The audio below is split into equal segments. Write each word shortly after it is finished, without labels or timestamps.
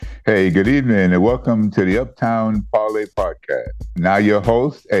Hey, good evening, and welcome to the Uptown Parlay Podcast. Now, your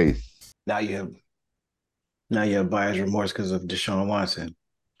host, Ace. Now you have now you have buyer's remorse because of Deshaun Watson.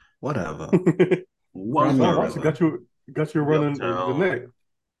 Whatever. Cry me Sean a Welcome Watson river. got you to the running the Uptown neck.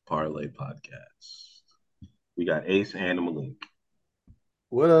 Parlay Podcast. We got Ace and Malik.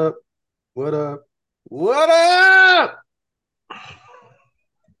 What up? What up? What up?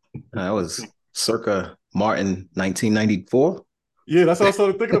 That was circa Martin 1994. Yeah, that's what I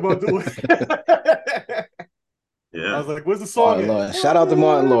started thinking about doing. I Yeah, was like, "Where's the song Martin at?" Lawrence. Shout out to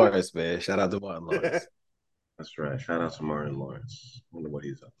Martin Lawrence, man. Shout out to Martin Lawrence. that's right. Shout out to Martin Lawrence. Wonder what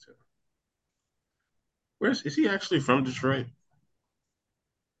he's up to. Where's is he actually from Detroit?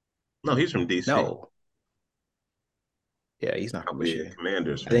 No, he's from DC. No. Yeah, he's not from Probably a Michigan.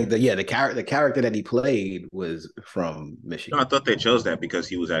 Commanders I think fan. the character that he played was from No, I Michigan. thought they chose that because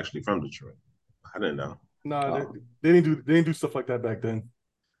he was actually from Detroit. I didn't know. Nah, Oh. they didn't do stuff like that back then.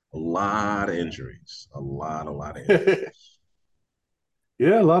 A lot of injuries. A lot of injuries.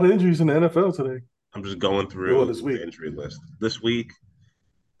 Yeah, a lot of injuries in the NFL today. I'm just going Well, through this the week. injury list. This week,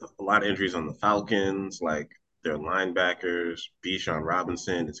 a lot of injuries on the Falcons, like their linebackers, Bijan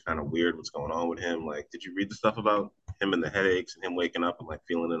Robinson. It's kind of weird what's going on with him. Like, did you read the stuff about him and the headaches and him waking up and like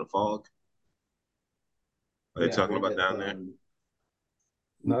feeling in a fog? Are they Yeah, I talking read about that. down there?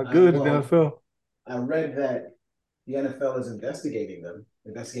 Not good in the Well, NFL. I read that the NFL is investigating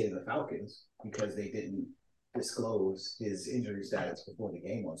the Falcons because they didn't disclose his injury status before the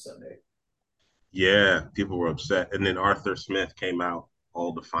game on Sunday. Yeah, people were upset. And then Arthur Smith came out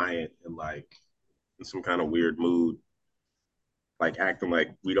all defiant and like in some kind of weird mood, like acting like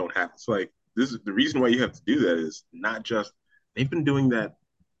we don't have. It's like this is the reason why you have to do that is not just they've been doing that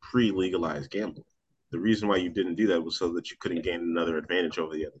pre-legalized gambling. The reason why you didn't do that was so that you couldn't gain another advantage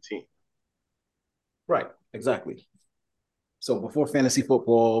over the other team. Right, exactly. So before fantasy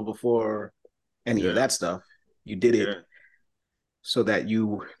football, before any of Yeah, that stuff, you did it yeah, so that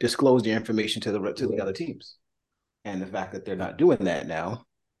you disclosed your information to the other teams. And the fact that they're not doing that now,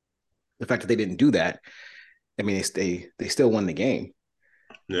 the fact that they didn't do that, I mean, they still won the game,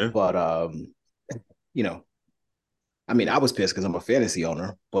 yeah. but you know, I mean, I was pissed because I'm a fantasy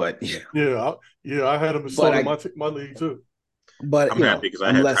owner, but I had him but starting I my league too. but I'm happy because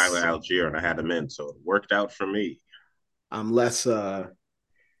I had Tyler Algier and I had him in, so it worked out for me. I'm less I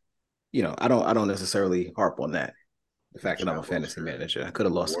don't necessarily harp on that. The fact that I'm a Travels fantasy are manager. I could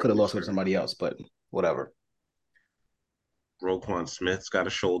have rewarding, lost with sir. somebody else, but whatever. Roquan Smith's got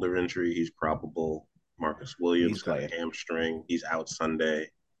a shoulder injury. He's probable. Marcus He's Williams got a playing. hamstring. He's out Sunday.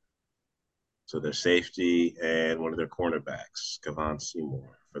 So their safety and one of their cornerbacks, Kevon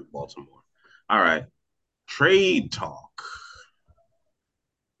Seymour for Baltimore. All right. Trade talk.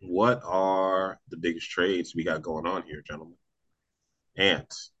 What are the biggest trades we got going on here, gentlemen?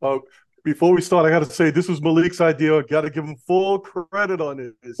 Ant. Uh, Before we start, I got to say this was Malik's idea. I got to give him full credit on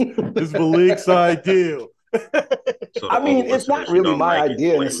this. This is Malik's idea. So the I only mean, it's listeners not who really don't my like it, idea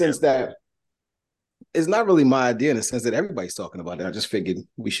in the blame sense him. that it's not really my idea in the sense that everybody's talking about it. I just figured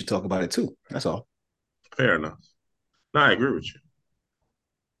we should talk about it too. That's all. Fair enough. No, I agree with you.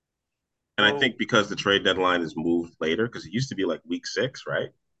 And I So, think because the trade deadline is moved later, because it used to be like week 6, right?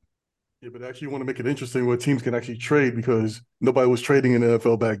 yeah, but actually, you want to make it interesting where teams can actually trade because nobody was trading in the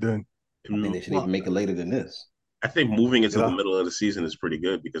NFL back then. I think they should Well, even make it later than this. I think moving into the Yeah, middle of the season is pretty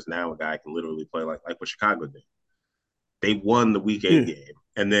good because now a guy can literally play like what Chicago did. They won the week 8 yeah. game,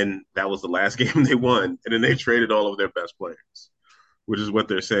 and then that was the last game they won, and then they traded all of their best players, which is what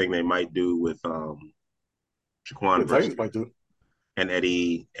they're saying they might do with The Jaquan Titans Brisker might do. and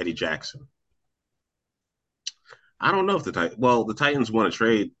Eddie Jackson. I don't know if the Titans want to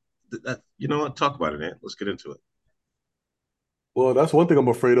trade. You know what? Talk about it, man. Let's get into it. Well, that's one thing I'm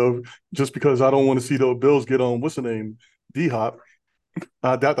afraid of. Just because I don't want to see the Bills get on what's the name, D Hop.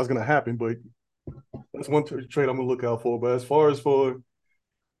 I doubt that's going to happen, but that's one trade I'm going to look out for. But as far as for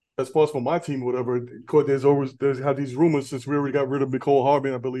my team, or whatever, there's had these rumors since we already got rid of Nicole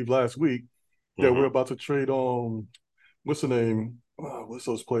Hardman, I believe last week, that we're Mm-hmm. about to trade what's the name? What's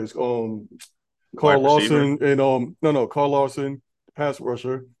those players? Carl Wide receiver. Lawson and no Carl Lawson, pass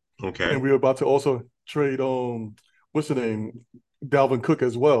rusher, and Okay. we're about to also trade what's the name? Dalvin Cook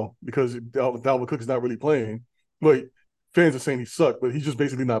as well, because Dalvin Cook is not really playing. But fans are saying he sucked, but he's just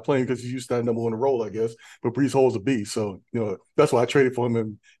basically not playing because he's used to that number one role, I guess. But Brees Hall's a beast, so that's why I traded for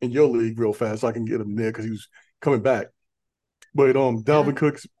him in your league real fast so I can get him there because he was coming back. But Yeah. Dalvin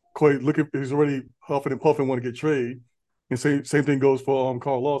Cook's quite looking. He's already huffing and puffing, want to get traded. And same thing goes for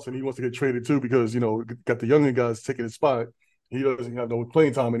Carl Lawson. He wants to get traded too because got the younger guys taking his spot. He doesn't have no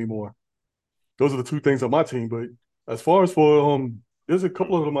playing time anymore. Those are the two things on my team. But as far as for there's a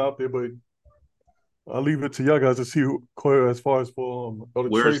couple of them out there, but I'll leave it to y'all guys to see who, as far as for other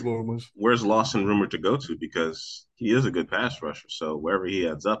trade rumors. Where's Lawson rumored to go to? Because he is a good pass rusher. So wherever he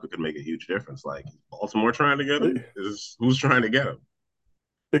ends up, it could make a huge difference. Like Baltimore trying to get him? Who's trying to get him?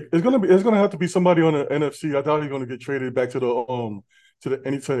 It's gonna have to be somebody on the NFC. I doubt he's gonna get traded back to the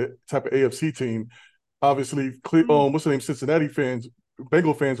any type of AFC team. Obviously, what's the name? Cincinnati fans,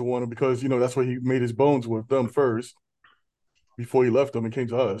 Bengal fans will want him because that's where he made his bones with them first before he left them and came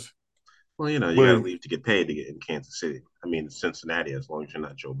to us. Well, you got to leave to get paid to get in Kansas City. I mean, Cincinnati, as long as you're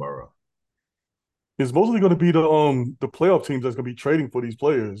not Joe Burrow. It's mostly going to be the playoff teams that's going to be trading for these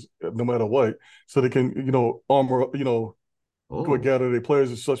players, no matter what, so they can armor go gather their players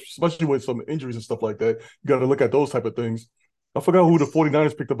and such, especially with some injuries and stuff like that. You got to look at those type of things. I forgot who the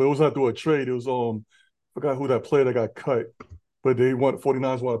 49ers picked up, but it was not through a trade. It was I forgot who that player that got cut, but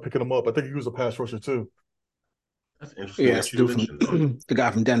 49ers want to pick him up. I think he was a pass rusher too. That's interesting. Yeah, the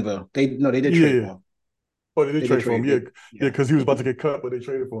guy from Denver. They did trade for him. Oh, they did trade for him. Yeah, because he was about to get cut, but they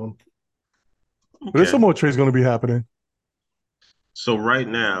traded for him. Okay. But there's some more trades going to be happening. So right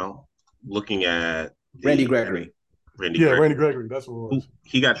now, looking at Randy Gregory. Randy Gregory. That's what it was.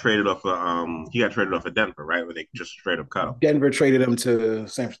 He got traded off of Denver, right? Where they just straight up cut him. Denver traded him to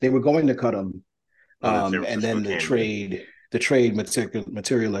San Francisco. They were going to cut him, and then the trade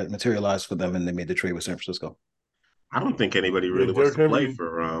materialized for them, and they made the trade with San Francisco. I don't think anybody really wants to play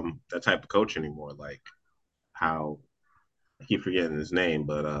for that type of coach anymore. Like how I keep forgetting his name,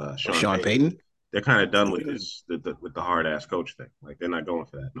 but Sean Payton. They're kind of done with this with the hard ass coach thing. Like they're not going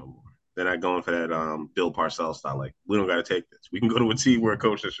for that no more. They're not going for that Bill Parcells style. Like we don't got to take this. We can go to a team where a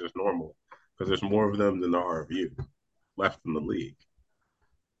coach is just normal because there's more of them than there are of you left in the league.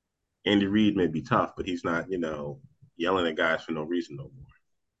 Andy Reid may be tough, but he's not yelling at guys for no reason no more.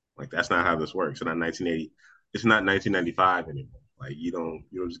 Like that's not how this works. It's not 1980. It's not 1995 anymore. Like you don't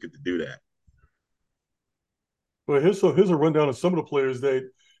just get to do that. Well, here's a rundown of some of the players that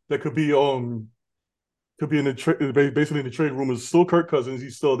could be in the basically in the trade room. Is still Kirk Cousins.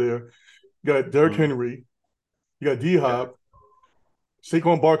 He's still there. You got Derrick Henry. You got D Hop.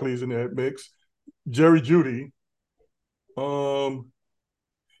 Saquon Barkley's in that mix. Jerry Jeudy.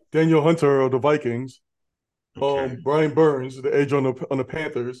 Daniel Hunter of the Vikings. Okay. Brian Burns, the edge on the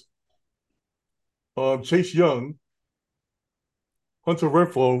Panthers. Chase Young, Hunter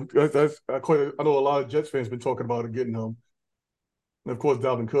Renfrow. I know a lot of Jets fans been talking about it getting him, and of course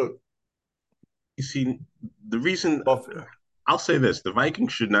Dalvin Cook. You see, the reason I'll say this: the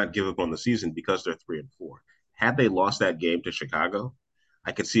Vikings should not give up on the season because they're 3-4. Had they lost that game to Chicago,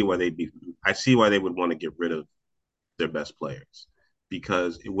 I could see why I see why they would want to get rid of their best players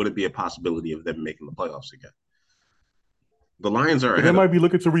because it wouldn't be a possibility of them making the playoffs again. The Lions are. They might be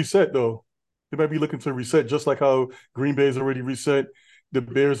looking to reset though. They might be looking to reset, just like how Green Bay's already reset. The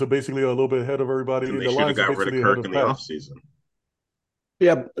Bears are basically a little bit ahead of everybody. And they should have got rid of Kirk in the offseason.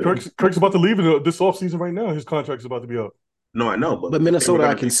 Yeah, Kirk's about to leave in this offseason right now. His contract's about to be up. No, I know, but Minnesota,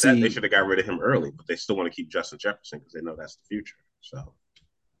 I can see they should have got rid of him early, but they still want to keep Justin Jefferson because they know that's the future. So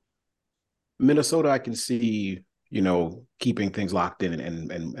Minnesota, I can see keeping things locked in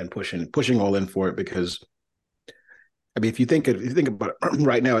and pushing all in for it because. I mean, if you think about it,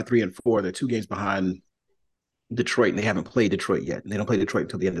 right now at 3-4, they're 2 games behind Detroit, and they haven't played Detroit yet. And they don't play Detroit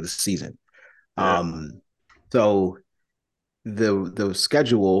until the end of the season. Yeah. So the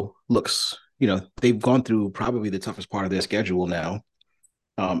schedule looks, they've gone through probably the toughest part of their schedule now.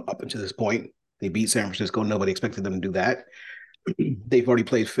 Up until this point, they beat San Francisco. Nobody expected them to do that. They've already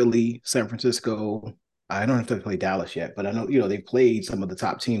played Philly, San Francisco. I don't know if they've played Dallas yet, but I know they've played some of the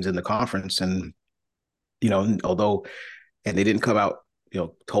top teams in the conference, and although they didn't come out,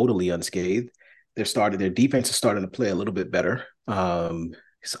 totally unscathed, their defense is starting to play a little bit better.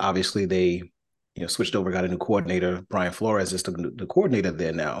 Obviously they, switched over, got a new coordinator. Brian Flores is the coordinator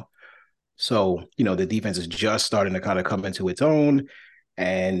there now. So, the defense is just starting to kind of come into its own.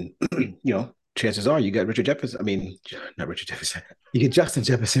 And, chances are you got Richard Jefferson. I mean, not Richard Jefferson. You get Justin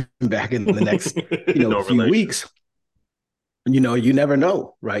Jefferson back in the next, few weeks. You never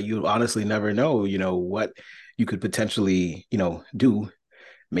know, right? You honestly never know, what you could potentially, do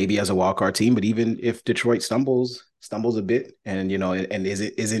maybe as a wildcard team. But even if Detroit stumbles a bit and, and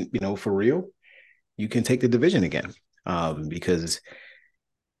isn't, for real, you can take the division again because,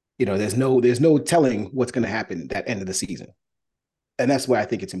 there's no telling what's going to happen at that end of the season. And that's why I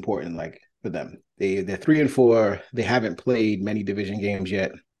think it's important, like for them. They're 3-4. They haven't played many division games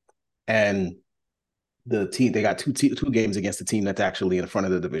yet. And the team, they got two games against the team that's actually in front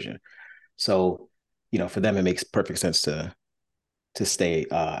of the division. So, for them, it makes perfect sense to stay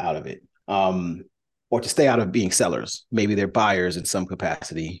out of it. or to stay out of being sellers. Maybe they're buyers in some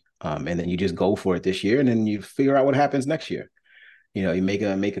capacity, and then you just go for it this year, and then you figure out what happens next year. You make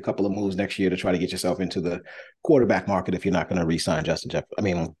a couple of moves next year to try to get yourself into the quarterback market if you're not going to re-sign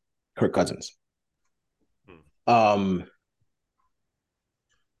Kirk Cousins. Who's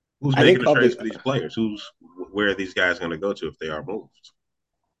making the trades for these players? Where are these guys going to go to if they are moved?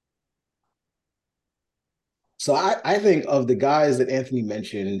 So I think of the guys that Anthony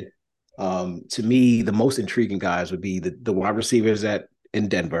mentioned, to me, the most intriguing guys would be the wide receivers in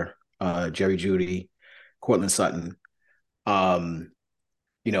Denver, Jerry Jeudy, Courtland Sutton.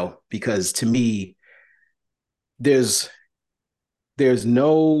 Because to me, there's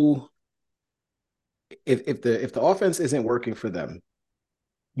no if the offense isn't working for them,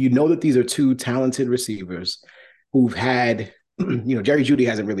 that these are two talented receivers who've had, Jerry Jeudy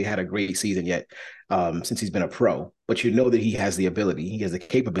hasn't really had a great season yet since he's been a pro, but that he has the ability, he has the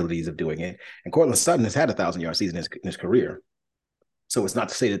capabilities of doing it. And Courtland Sutton has had a 1,000-yard season in his career. So it's not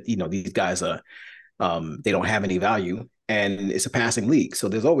to say that, these guys are, they don't have any value, and it's a passing league. So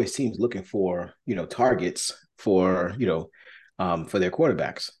there's always teams looking for, targets for their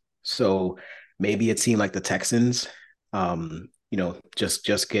quarterbacks. So maybe a team like the Texans,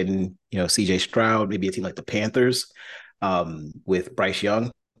 just getting, CJ Stroud, maybe a team like the Panthers with Bryce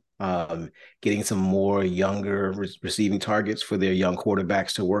Young, getting some more younger receiving targets for their young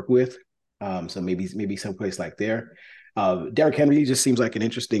quarterbacks to work with. So maybe someplace like there. Derrick Henry just seems like an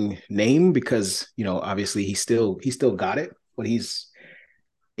interesting name because, obviously he still got it, but is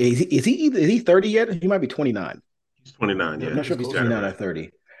he 30 yet? He might be 29. He's 29. Yeah, I'm not sure if he's 29 or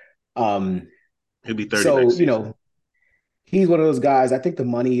 30. He'll be 30 so next season. He's one of those guys. I think the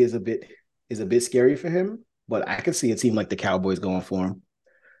money is a bit scary for him, but I could see a team like the Cowboys going for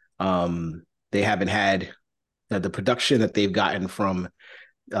him. They haven't had the production that they've gotten from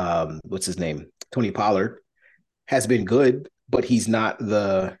what's his name, Tony Pollard, has been good, but he's not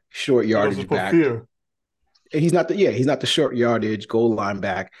the short yardage back. He's not the short yardage goal line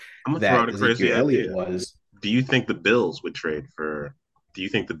back that Ezekiel Elliott was. Do you think the Bills would trade for?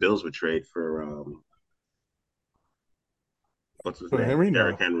 What's his name?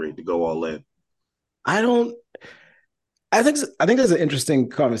 Derrick Henry to go all in. I think that's an interesting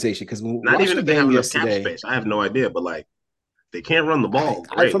conversation because not even if they have enough cap space. I have no idea, but they can't run the ball.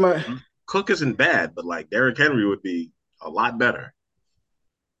 Great. Cook isn't bad, but Derrick Henry would be a lot better.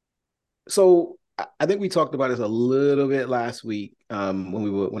 So I think we talked about this a little bit last week when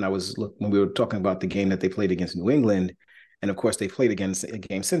we were talking about the game that they played against New England, and of course they played against a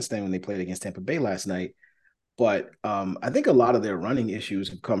game since then when they played against Tampa Bay last night. But I think a lot of their running issues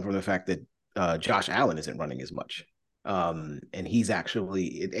have come from the fact that Josh Allen isn't running as much. And he's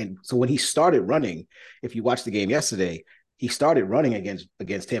actually, and so when he started running, if you watched the game yesterday, he started running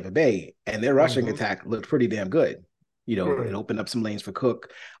against Tampa Bay, and their rushing attack looked pretty damn good. It opened up some lanes for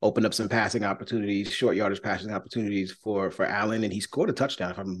Cook, opened up some passing opportunities, short yardage passing opportunities for Allen, and he scored a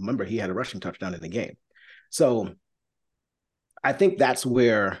touchdown. If I remember, he had a rushing touchdown in the game. So I think that's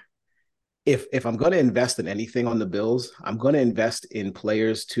where, if I'm going to invest in anything on the Bills, I'm going to invest in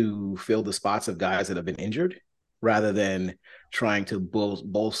players to fill the spots of guys that have been injured, rather than trying to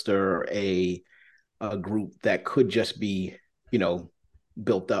bolster a group that could just be,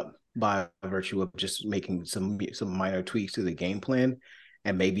 built up by virtue of just making some minor tweaks to the game plan,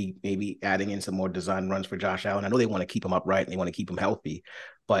 and maybe adding in some more design runs for Josh Allen. I know they want to keep him upright and they want to keep him healthy,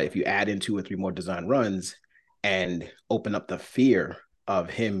 but if you add in 2 or 3 more design runs and open up the fear of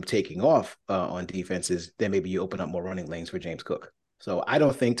him taking off on defenses, then maybe you open up more running lanes for James Cook. So I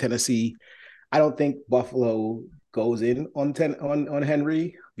don't think Buffalo goes in on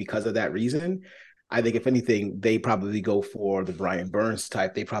Henry because of that reason. I think if anything, they probably go for the Brian Burns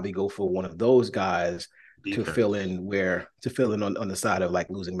type. They probably go for one of those guys to fill in on the side of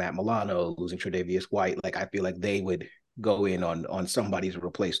losing Matt Milano, losing Tre'Davious White. I feel like they would go in on somebody to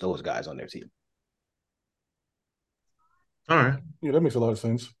replace those guys on their team. All right. Yeah, that makes a lot of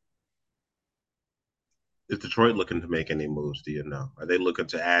sense. Is Detroit looking to make any moves? Do you know? Are they looking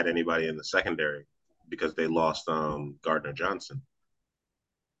to add anybody in the secondary because they lost Gardner Johnson?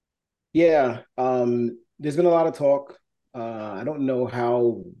 Yeah, there's been a lot of talk. I don't know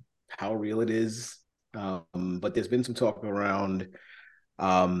how real it is, but there's been some talk around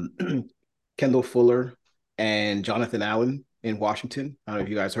Kendall Fuller and Jonathan Allen in Washington. I don't know if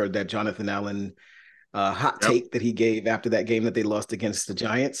you guys heard that Jonathan Allen hot take that he gave after that game that they lost against the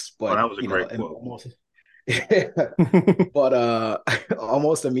Giants. But that was a great quote. But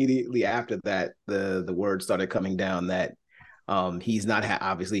almost immediately after that, the word started coming down that he's not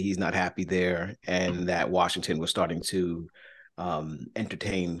obviously he's not happy there, and that Washington was starting to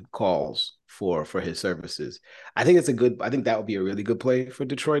entertain calls for his services. I think that would be a really good play for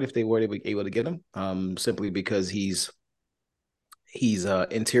Detroit if they were able to get him. Simply because he's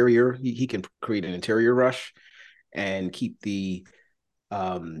interior. He can create an interior rush and keep the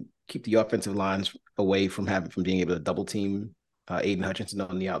offensive lines away from being able to double team Aiden Hutchinson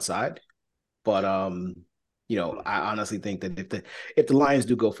on the outside. But I honestly think that if the Lions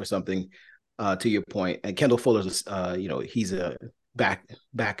do go for something, to your point, and Kendall Fuller's, he's a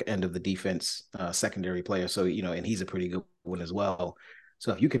back end of the defense, secondary player. So and he's a pretty good one as well.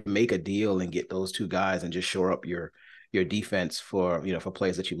 So if you can make a deal and get those two guys and just shore up your defense for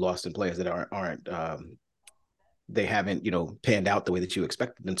players that you lost and players that aren't they haven't panned out the way that you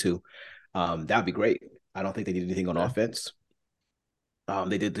expected them to, that'd be great. I don't think they need anything on offense.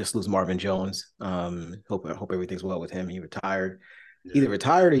 They did just lose Marvin Jones. Hope everything's well with him. He retired. Yeah. Either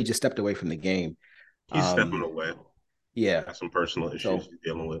retired or he just stepped away from the game. He's stepping away. Yeah. Got some personal issues he's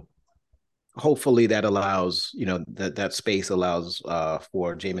dealing with. Hopefully that allows, that space allows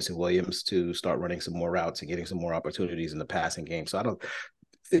for Jameson Williams to start running some more routes and getting some more opportunities in the passing game. So I don't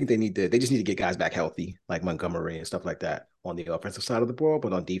think they just need to get guys back healthy, like Montgomery and stuff like that on the offensive side of the ball.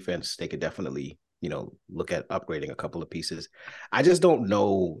 But on defense, they could definitely look at upgrading a couple of pieces. I just don't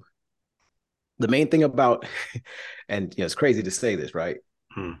know the main thing about, and it's crazy to say this, right?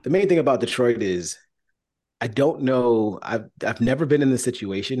 The main thing about Detroit is I don't know. I've never been in the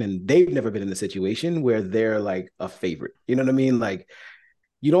situation, and they've never been in the situation where they're like a favorite. You know what I mean? Like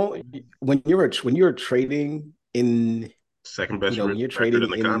when you're trading in second best, when you're trading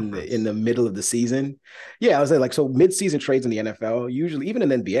in the middle of the season. Yeah, I was like, so mid-season trades in the NFL, usually even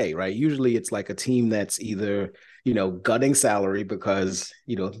in NBA, right? Usually it's like a team that's either, gutting salary because,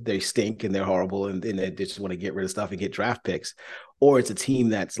 they stink and they're horrible and they just want to get rid of stuff and get draft picks. Or it's a team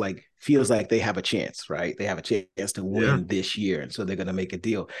that's like, feels like they have a chance, right? They have a chance to win this year. And so they're going to make a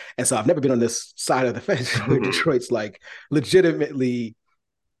deal. And so I've never been on this side of the fence where Detroit's like legitimately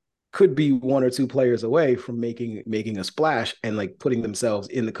could be one or two players away from making a splash and like putting themselves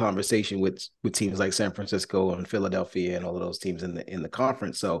in the conversation with teams like San Francisco and Philadelphia and all of those teams in the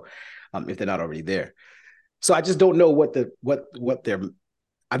conference. So if they're not already there. So I just don't know what they're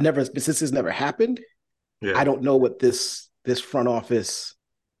since this has never happened. Yeah. I don't know what this front office.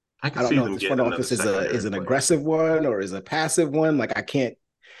 I don't know if this front office is an aggressive one or is a passive one. Like I can't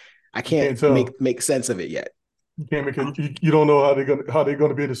make sense of it yet. You can't make it. You don't know how they're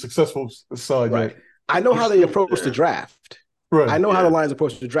gonna be the successful side, right? Yet. I know how they approach the draft. Right. I know how the Lions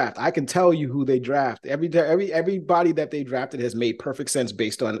approach the draft. I can tell you who they draft. Everybody that they drafted has made perfect sense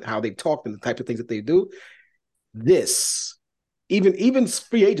based on how they talked and the type of things that they do. Even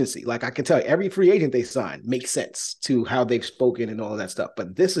free agency, like I can tell you, every free agent they sign makes sense to how they've spoken and all of that stuff.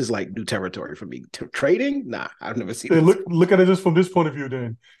 But this is like new territory for me. Trading, nah, I've never seen it. Look at it just from this point of view.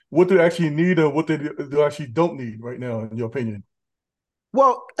 Then, what they actually need or what they actually don't need right now, in your opinion?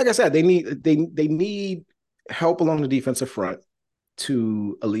 Well, like I said, they need help along the defensive front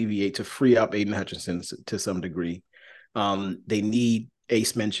to free up Aiden Hutchinson to some degree. They need,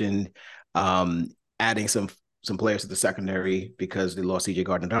 Ace mentioned, adding some players to the secondary because they lost CJ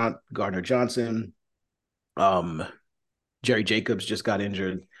Gardner-Johnson. Jerry Jacobs just got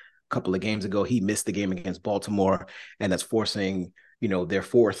injured a couple of games ago. He missed the game against Baltimore, and that's forcing, their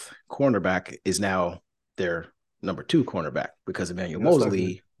fourth cornerback is now their number 2 cornerback because Emmanuel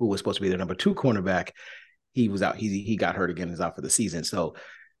Mosley, who was supposed to be their number 2 cornerback, he was out. He got hurt again, is out for the season. So,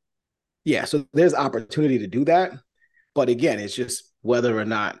 yeah, so there's opportunity to do that. But again, it's just whether or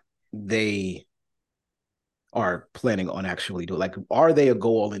not they are planning on actually doing, like, are they a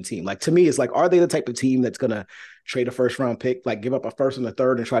go-all-in team? Like, to me, it's like, are they the type of team that's going to trade a first-round pick, like give up a first and a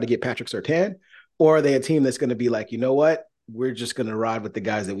third and try to get Patrick Surtain? Or are they a team that's going to be like, you know what? We're just going to ride with the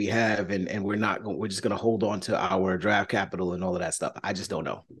guys that we have and we're just going to hold on to our draft capital and all of that stuff. I just don't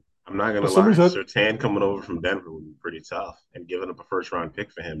know. I'm not going to lie. Surtain coming over from Denver would be pretty tough, and giving up a first-round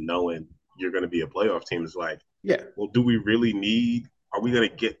pick for him, knowing you're going to be a playoff team, is like, yeah, well, do we really need – are we going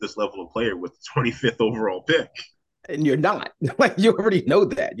to get this level of player with the 25th overall pick? And you're not. Like, you already know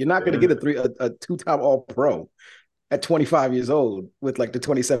that. You're not going to get a 2-time All-Pro at 25 years old with like the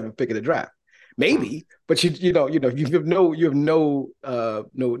 27th pick of the draft. Maybe, but you have no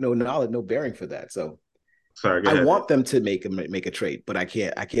knowledge, no bearing for that. So sorry, I want them to make a trade, but I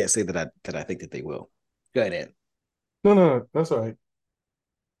can't say that I think that they will. Go ahead, Ant. No, that's all right.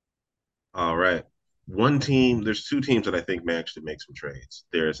 All right. There's 2 teams that I think may actually make some trades.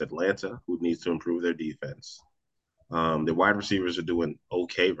 There's Atlanta, who needs to improve their defense. The wide receivers are doing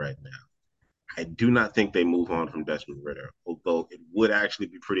okay right now. I do not think they move on from Desmond Ridder, although it would actually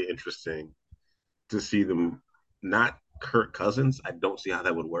be pretty interesting to see them not Kirk Cousins, I don't see how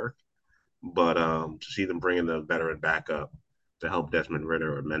that would work. But to see them bringing the veteran back up to help Desmond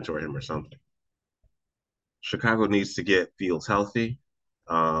Ritter or mentor him or something. Chicago needs to get Fields healthy.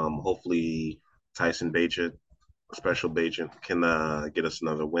 Hopefully, Tyson Bagent, special Bagent, can get us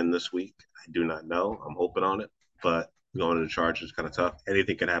another win this week. I do not know. I'm hoping on it, but going to the Chargers is kind of tough.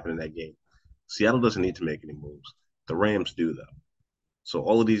 Anything can happen in that game. Seattle doesn't need to make any moves. The Rams do, though. So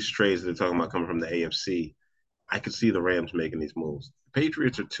all of these trades they're talking about coming from the AFC, I could see the Rams making these moves. The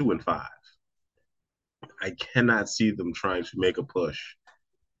Patriots are 2-5. I cannot see them trying to make a push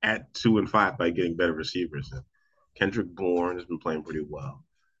at 2-5 by getting better receivers. And Kendrick Bourne has been playing pretty well.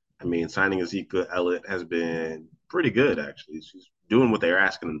 I mean, signing Ezekiel Elliott has been pretty good, actually. He's doing what they're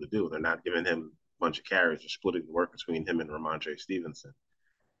asking him to do. They're not giving him a bunch of carries. They're splitting the work between him and Ramondre Stevenson.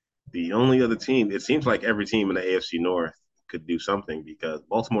 The only other team, it seems like every team in the AFC North could do something because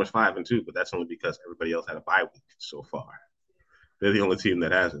Baltimore's 5-2, but that's only because everybody else had a bye week so far. They're the only team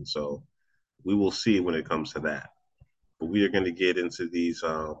that hasn't. So we will see when it comes to that. But we are going to get into these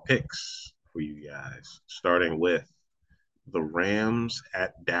picks for you guys, starting with the Rams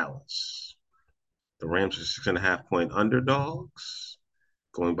at Dallas. The Rams are 6.5-point underdogs,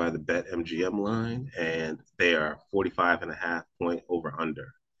 going by the BetMGM line, and they are 45.5-point over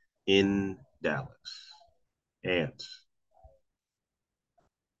under in Dallas. And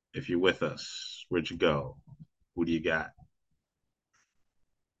if you're with us, where'd you go? Who do you got?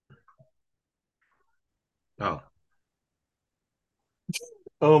 Oh,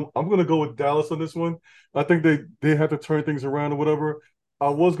 I'm gonna go with Dallas on this one. I think they have to turn things around or whatever. I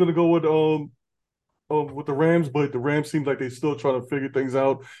was gonna go with the Rams, but the Rams seems like they still trying to figure things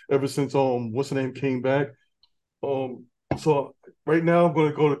out ever since what's the name came back. So right now I'm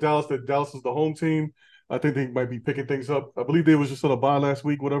gonna go to Dallas. That Dallas is the home team. I think they might be picking things up. I believe they was just on a bye last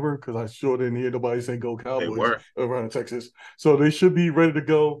week, whatever, because I sure didn't hear nobody saying go Cowboys around Texas. So they should be ready to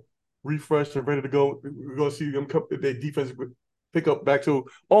go, refreshed and ready to go. We're gonna see them their defense pick up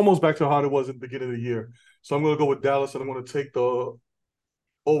almost back to how it was at the beginning of the year. So I'm gonna go with Dallas and I'm gonna take the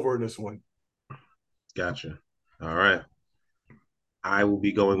over in this one. Gotcha. All right. I will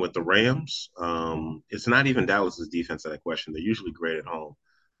be going with the Rams. It's not even Dallas's defense that I question. They're usually great at home.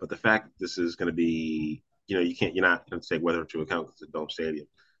 But the fact that this is going to be, you're not going to take weather into account because it's a dome stadium.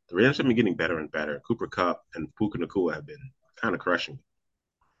 The Rams have been getting better and better. Cooper Kupp and Puka Nacua have been kind of crushing.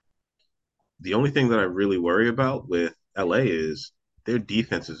 The only thing that I really worry about with LA is their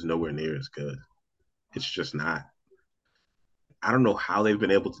defense is nowhere near as good. It's just not. I don't know how they've been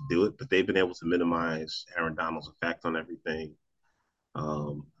able to do it, but they've been able to minimize Aaron Donald's effect on everything.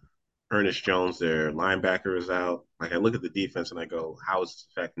 Ernest Jones, their linebacker, is out. Like, I look at the defense and I go, how is this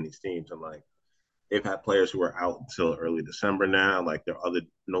affecting these teams? I'm like, they've had players who are out until early December now, like their other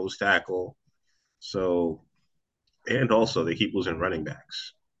nose tackle. So, and also they keep losing running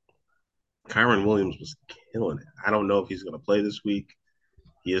backs. Kyron Williams was killing it. I don't know if he's going to play this week.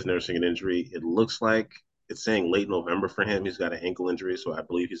 He is nursing an injury. It looks like it's saying late November for him. He's got an ankle injury, so I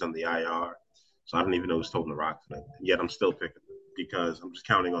believe he's on the IR. So I don't even know who's told him to rock tonight. Yet I'm still picking because I'm just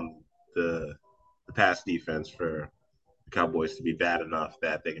counting on the pass defense for the Cowboys to be bad enough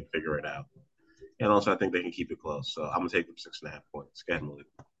that they can figure it out. And also, I think they can keep it close. So I'm going to take them 6.5 points. Go ahead, Malik.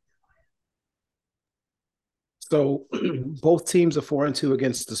 So both teams are 4-2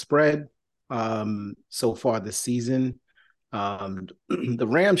 against the spread so far this season. The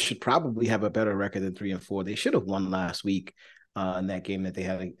Rams should probably have a better record than 3-4. They should have won last week in that game that they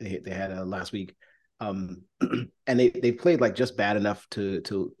had last week. And they played like just bad enough to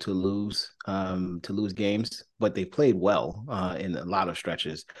lose games, but they played well in a lot of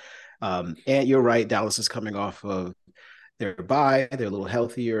stretches. And you're right, Dallas is coming off of their bye. They're a little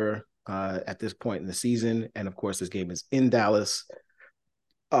healthier at this point in the season, and of course, this game is in Dallas.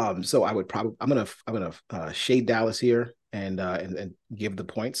 So I'm gonna shade Dallas here and give the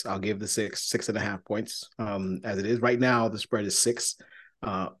points. I'll give the 6.5 points as it is right now. The spread is 6.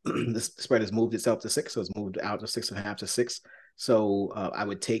 The spread has moved itself to 6, so it's moved out of 6.5 to 6. So I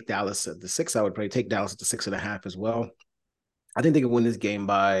would take Dallas at the 6. I would probably take Dallas at the 6.5 as well. I think they can win this game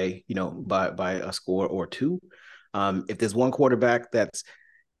by a score or two. If there's one quarterback that's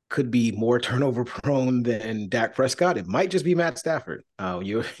could be more turnover prone than Dak Prescott, it might just be Matt Stafford.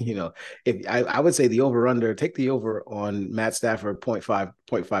 If I would say the over under, take the over on Matt Stafford 0.5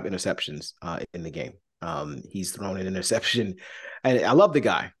 interceptions in the game. He's thrown an interception, and I love the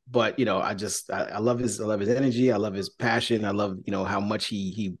guy, but I love his energy. I love his passion. I love how much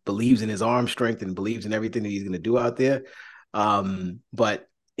he believes in his arm strength and believes in everything that he's going to do out there. But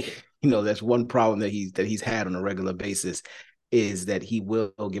that's one problem that he's had on a regular basis is that he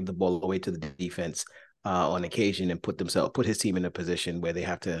will give the ball away to the defense on occasion and put his team in a position where they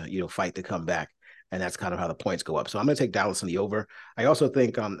have to, fight to come back. And that's kind of how the points go up. So I'm going to take Dallas in the over. I also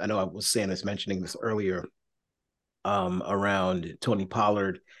think, I know I was mentioning this earlier, around Tony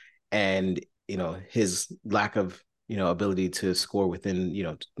Pollard and, his lack of, ability to score within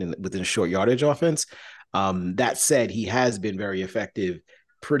short yardage offense. That said, he has been very effective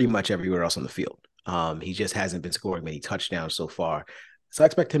pretty much everywhere else on the field. He just hasn't been scoring many touchdowns so far. So I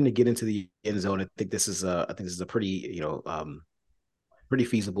expect him to get into the end zone. I think this is a pretty, pretty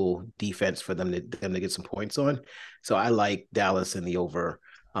feasible defense for them to get some points on. So I like Dallas in the over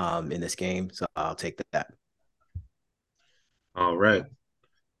in this game. So I'll take that. All right.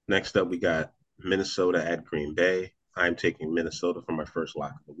 Next up, we got Minnesota at Green Bay. I'm taking Minnesota for my first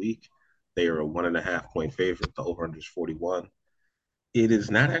lock of the week. They are a 1.5-point favorite. The over-under is 41. It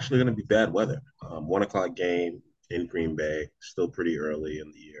is not actually going to be bad weather. 1 o'clock game in Green Bay, still pretty early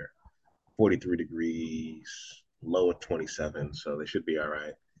in the year. 43 degrees, low of 27, so they should be all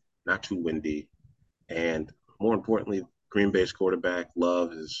right. Not too windy. And more importantly, Green Bay's quarterback,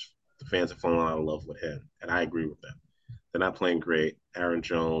 Love, the fans have fallen out of love with him, and I agree with them. They're not playing great. Aaron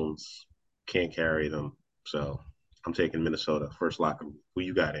Jones can't carry them, so I'm taking Minnesota. First lock. Who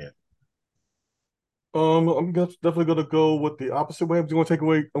you got in? I'm definitely going to go with the opposite way. I'm going to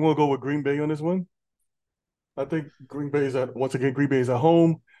go with Green Bay on this one. I think Green Bay is at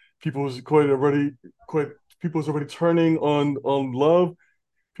home. People's already turning on Love.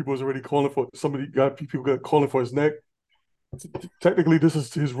 People's already calling for calling for his neck. Technically, this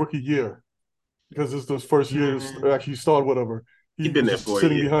is his rookie year because this is his first year to actually start whatever. He's been there for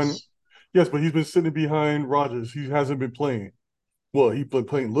sitting years. behind. Yes, but he's been sitting behind Rodgers. He hasn't been playing. Well, he's been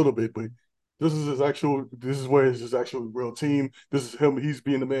playing a little bit, but this is his actual real team. This is him. He's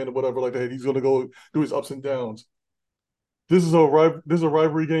being the man or whatever like that. He's going to go do his ups and downs. This is a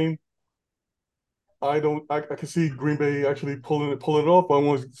rivalry game. I can see Green Bay actually pulling it off. But I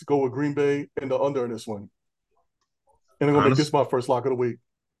want to go with Green Bay and the under in this one. And I'm going to make this my first lock of the week.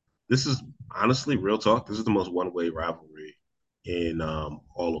 This is honestly real talk. This is the most one-way rivalry in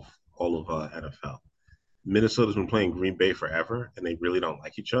all of NFL. Minnesota's been playing Green Bay forever, and they really don't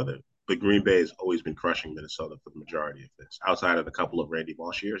like each other. But Green Bay has always been crushing Minnesota for the majority of this, outside of a couple of Randy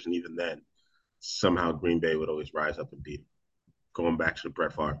Moss years, and even then, somehow Green Bay would always rise up and beat them. Going back to the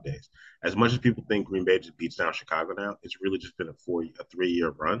Brett Favre days. As much as people think Green Bay just beats down Chicago now, it's really just been a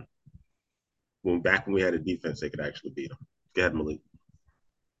 3-year run. Back when we had a defense, they could actually beat them. Go ahead, Malik.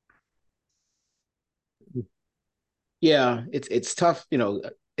 Yeah, it's tough.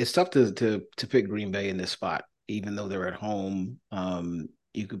 It's tough to pick Green Bay in this spot, even though they're at home.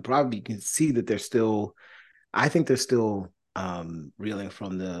 You can see that they're still. I think they're still reeling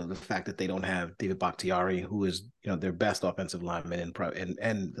from the fact that they don't have David Bakhtiari, who is their best offensive lineman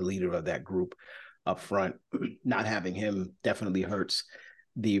and the leader of that group up front. Not having him definitely hurts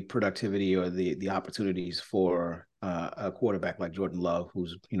the productivity or the opportunities for a quarterback like Jordan Love,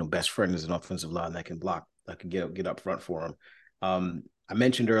 whose best friend is an offensive line that can block, that can get up front for him. I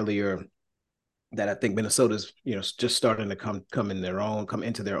mentioned earlier that I think Minnesota's just starting to come into their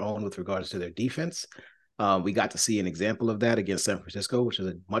own with regards to their defense. We got to see an example of that against San Francisco, which is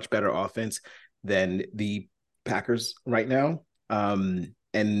a much better offense than the Packers right now.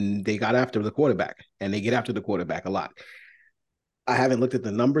 And they got after the quarterback, and they get after the quarterback a lot. I haven't looked at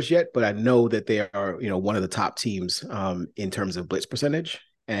the numbers yet, but I know that they are, one of the top teams in terms of blitz percentage.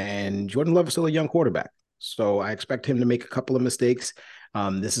 And Jordan Love is still a young quarterback, so I expect him to make a couple of mistakes. I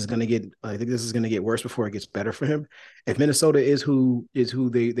think this is going to get worse before it gets better for him. If Minnesota is who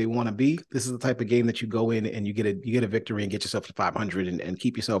they want to be, this is the type of game that you go in and you get a victory and get yourself to 500 and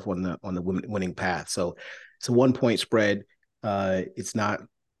keep yourself on the winning path. So it's a 1-point spread. It's not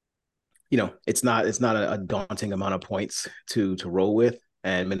a daunting amount of points to roll with.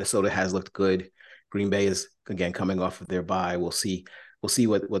 And Minnesota has looked good. Green Bay is again coming off of their bye. We'll see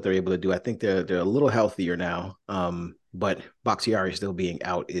what they're able to do. I think they're a little healthier now. But Bakhtiari still being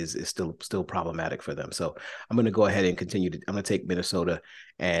out is still problematic for them. So I'm going to go ahead and I'm going to take Minnesota,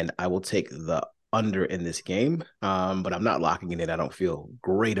 and I will take the under in this game. But I'm not locking it in. I don't feel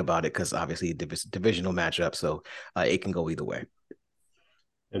great about it because obviously divisional matchup. So it can go either way.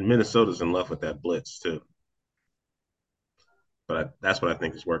 And Minnesota's in love with that blitz too. But that's what I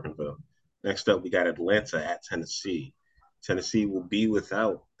think is working for them. Next up, we got Atlanta at Tennessee. Tennessee will be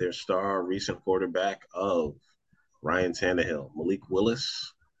without their star recent quarterback of Ryan Tannehill, Malik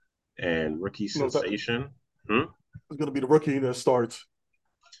Willis, and rookie sensation. It's going to be the rookie that starts.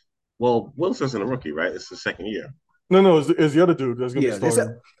 Well, Willis isn't a rookie, right? It's the second year. No, it's the other dude that's going to be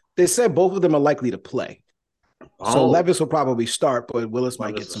starting. They said both of them are likely to play. So Levis will probably start, but Willis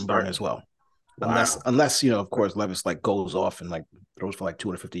might get some burn as well. Wow. Unless of course, Levis like goes off and like throws for like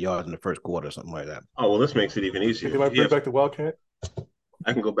 250 yards in the first quarter or something like that. Oh well, this makes it even Think easier. they If might you bring have, back the Wildcat?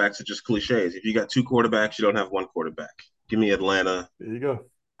 I can go back to just cliches. If you got two quarterbacks, you don't have one quarterback. Give me Atlanta. There you go.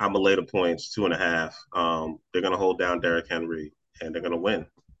 I'm gonna lay the points 2.5. They're gonna hold down Derrick Henry and they're gonna win.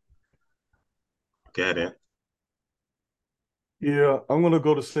 Go ahead, Ant. Yeah, I'm gonna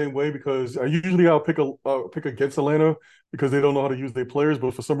go the same way because I'll pick against Atlanta because they don't know how to use their players,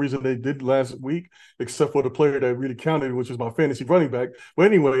 but for some reason they did last week, except for the player that really counted, which is my fantasy running back. But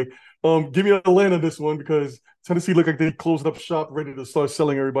anyway, give me Atlanta this one because Tennessee looked like they closed up shop, ready to start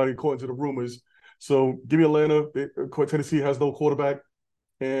selling everybody according to the rumors. So give me Atlanta. Tennessee has no quarterback,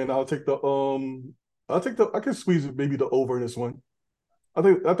 and I can squeeze maybe the over in this one. I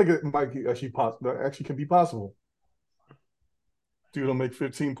think it might actually can be possible. Dude will make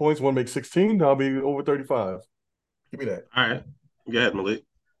 15 points, one make 16. I'll be over 35. Give me that. All right. Go ahead, Malik.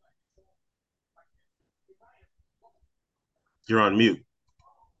 You're on mute.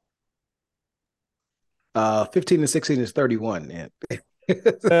 15 and 16 is 31, man.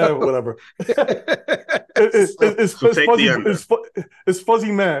 Whatever. It's So take fuzzy. the under. It's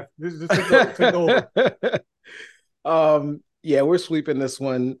fuzzy math. Just take over. Yeah, we're sweeping this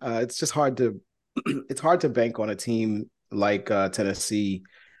one. It's just hard to it's hard to bank on a team like Tennessee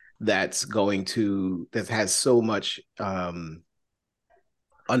that has so much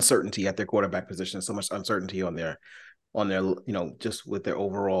uncertainty at their quarterback position, so much uncertainty on their just with their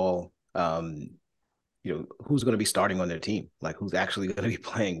overall who's going to be starting on their team, like who's actually going to be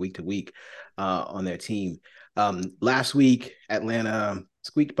playing week to week on their team. Last week, Atlanta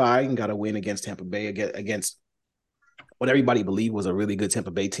squeaked by and got a win against Tampa Bay against what everybody believed was a really good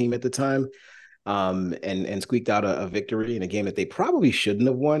Tampa Bay team at the time, and squeaked out a victory in a game that they probably shouldn't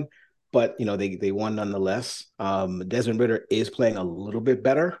have won, but they won nonetheless. Desmond Ridder is playing a little bit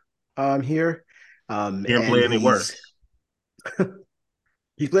better here, Can't and play any worse.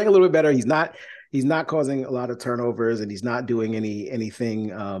 he's playing a little bit better. He's not causing a lot of turnovers, and he's not doing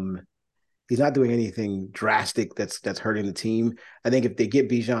anything. He's not doing anything drastic that's hurting the team. I think if they get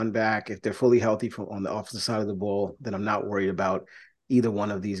Bijan back, if they're fully healthy on the offensive side of the ball, then I'm not worried about either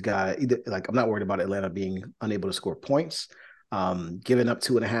one of these guys. I'm not worried about Atlanta being unable to score points. Giving up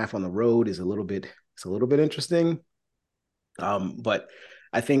 2.5 on the road is a little bit interesting. But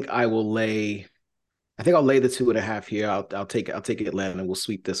I think I'll lay the 2.5 here. I'll take Atlanta. We'll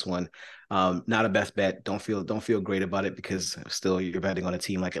sweep this one. Not a best bet. Don't feel great about it because still you're betting on a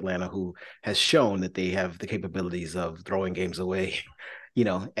team like Atlanta who has shown that they have the capabilities of throwing games away.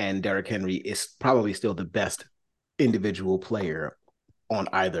 And Derrick Henry is probably still the best individual player on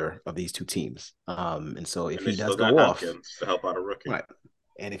either of these two teams. And so if And they he does still got go off, Hopkins to help out a rookie. right,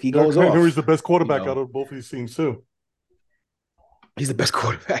 and if he Derrick goes Henry's off, the best quarterback out of both of these teams too. he's the best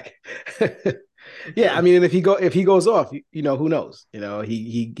quarterback. Yeah, I mean, and if he goes off, who knows?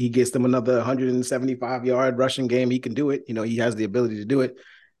 He gets them another 175-yard rushing game. He can do it. He has the ability to do it.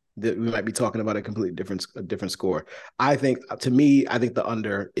 That we might be talking about a completely different score. I think the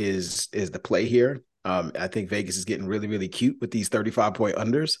under is the play here. I think Vegas is getting really, really cute with these 35-point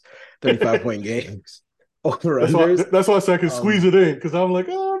unders, 35-point games over unders. That's why I said I can squeeze it in because I'm like,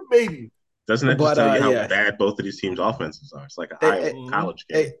 oh, maybe. Doesn't that just But tell you how yeah, bad both of these teams' offenses are? It's like an Iowa college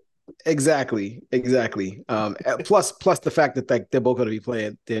game. Exactly. Plus the fact that they're both going to be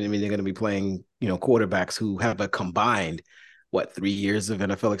playing. They're going to be playing, quarterbacks who have a combined 3 years of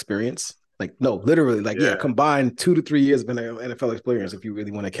NFL experience. Like no, literally, combined 2 to 3 years of NFL experience. If you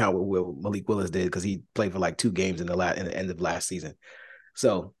really want to count what Malik Willis did, because he played for like 2 games in the end of last season.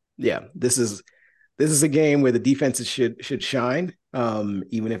 So yeah, this is a game where the defenses should shine.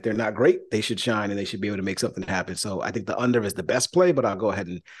 Even if they're not great, they should shine and they should be able to make something happen. So I think the under is the best play, but I'll go ahead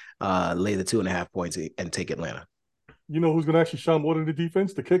and lay the 2.5 points and take Atlanta. You know who's going to actually shine more than the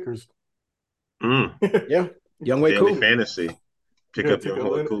defense? The kickers. Yeah, Younghoe Daily Koo. Fantasy. Pick up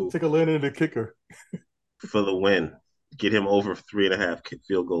Younghoe Koo Take Atlanta and the kicker for the win. Get him over 3.5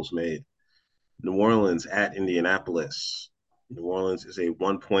 field goals made. New Orleans at Indianapolis. New Orleans is a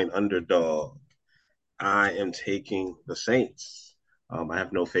 1-point underdog. I am taking the Saints. I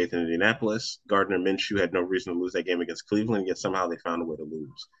have no faith in Indianapolis. Gardner Minshew had no reason to lose that game against Cleveland, yet somehow they found a way to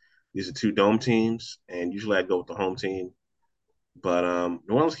lose. These are 2 dome teams, and usually I'd go with the home team. But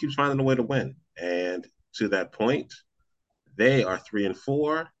New Orleans keeps finding a way to win. And to that point, they are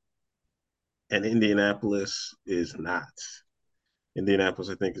 3-4, and Indianapolis is not. Indianapolis,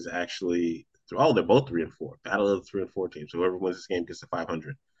 I think, is actually they're both 3-4. Battle of the 3-4 teams. So whoever wins this game gets to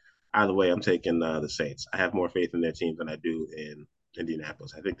 500. Either way, I'm taking the Saints. I have more faith in their team than I do in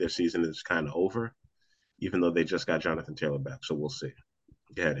Indianapolis. I think their season is kind of over, even though they just got Jonathan Taylor back. So we'll see.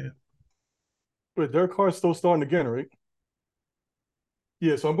 Go ahead, Ed. But Derek Carr's still starting again, right?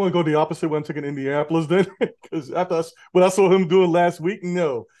 Yeah, so I'm going to go the opposite way. I'm taking Indianapolis then, because after what I saw him doing last week,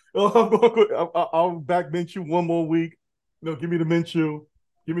 no. I'll back Minshew one more week. Give me the Minshew,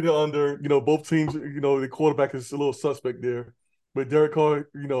 give me the under. Both teams. The quarterback is a little suspect there, but Derek Carr,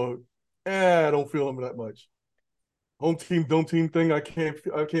 I don't feel him that much. Home team, dome team thing. I can't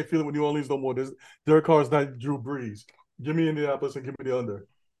feel it with New Orleans no more. Derek Carr is not Drew Brees. Give me Indianapolis and give me the under.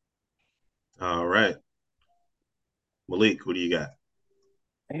 All right. Malik, what do you got?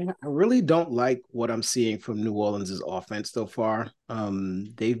 And I really don't like what I'm seeing from New Orleans' offense so far.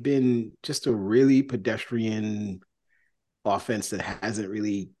 They've been just a really pedestrian offense that hasn't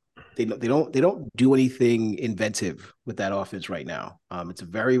really they don't do anything inventive with that offense right now. It's a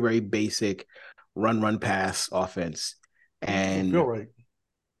very very basic run pass offense, I feel and right.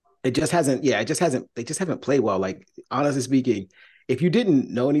 it just hasn't. Yeah, it just hasn't. They just haven't played well. Like honestly speaking, if you didn't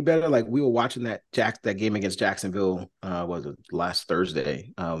know any better, like we were watching that game against Jacksonville, was it last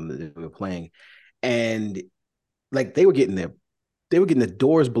Thursday? That we were playing, and like they were getting the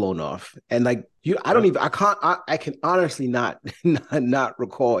doors blown off, and like I don't Yep. even I can honestly not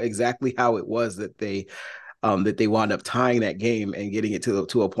recall exactly how it was that they wound up tying that game and getting it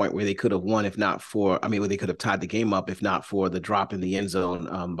to a point where they could have won if not for where they could have tied the game up if not for the drop in the end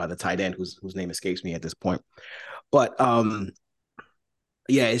zone by the tight end whose name escapes me at this point. But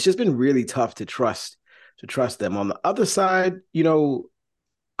yeah, it's just been really tough to trust them. On the other side,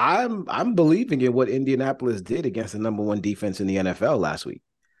 I'm believing in what Indianapolis did against the number one defense in the NFL last week.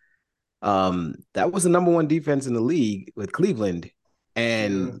 That was the number one defense in the league with Cleveland, Yeah.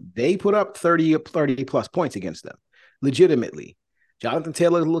 and they put up 30 plus points against them, legitimately. Jonathan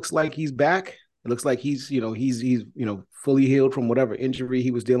Taylor looks like he's back. It looks like he's fully healed from whatever injury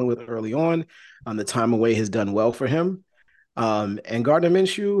he was dealing with early on. The time away has done well for him. And Gardner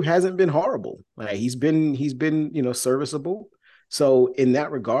Minshew hasn't been horrible. Like he's been serviceable. So in that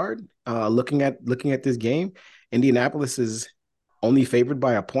regard, looking at this game, Indianapolis is only favored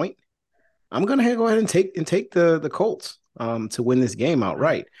by a point. I'm gonna go ahead and take the Colts to win this game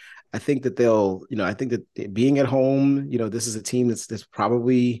outright. I think that I think that being at home, this is a team that's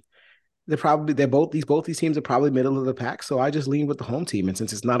probably they're both these teams are probably middle of the pack. So I just lean with the home team. And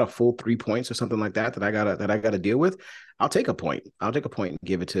since it's not a full 3 points or something like that I gotta deal with, I'll take a point. I'll take a point and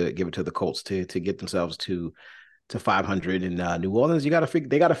give it to the Colts to get themselves to 500. In New Orleans, they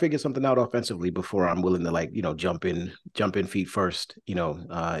gotta figure something out offensively before I'm willing to jump in feet first,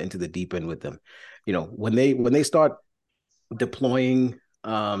 into the deep end with them. When they start deploying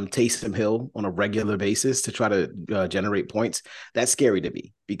Taysom Hill on a regular basis to try to generate points, that's scary to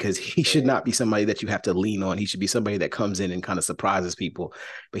me because he should not be somebody that you have to lean on. He should be somebody that comes in and kind of surprises people.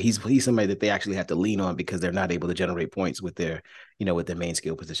 But he's somebody that they actually have to lean on because they're not able to generate points with their main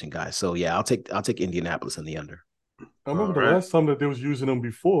skill position guys. So yeah, I'll take Indianapolis in the under. I All remember the right. last time that they was using him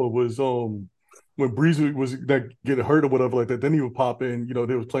before was when Breeze was like getting hurt or whatever like that. Then he would pop in.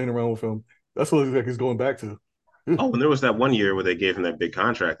 They was playing around with him. That's what like he's going back to. Oh, and there was that one year where they gave him that big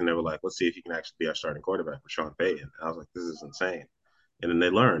contract, and they were like, "Let's see if he can actually be our starting quarterback with Sean Payton." I was like, "This is insane." And then they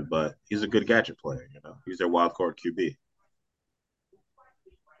learned, but he's a good gadget player. He's their wild card QB,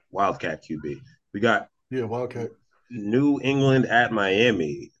 Wildcat QB. We got Yeah, Wildcat. New England at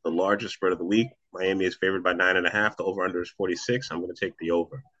Miami, the largest spread of the week. Miami is favored by 9.5. The over under is 46. I'm going to take the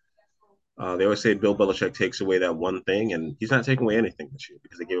over. They always say Bill Belichick takes away that one thing, and he's not taking away anything this year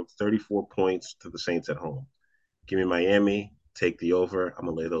because they gave up 34 points to the Saints at home. Give me Miami, take the over. I'm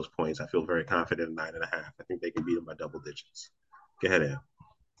going to lay those points. I feel very confident in 9.5. I think they can beat them by double digits. Go ahead, Ed.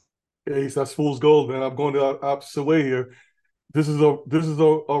 Yeah, that's fool's gold, man. I'm going the opposite way here. This is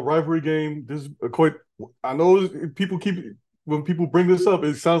a rivalry game. This is quite. I know people keep when people bring this up,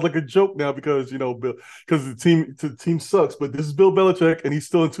 it sounds like a joke now because because the team sucks. But this is Bill Belichick, and he's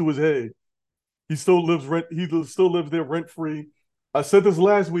still into his head. He still lives rent. He still lives there rent free. I said this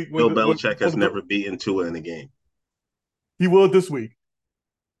last week Bill when Belichick has never beaten Tua in a game. he will this week.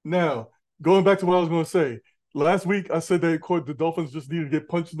 Now going back to what I was going to say. Last week I said that the Dolphins just needed to get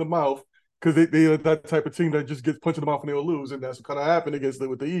punched in the mouth because they are that type of team that just gets punched in the mouth and they'll lose, and that's what kind of happened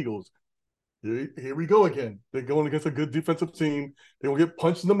with the Eagles. Here we go again. They're going against a good defensive team. They will get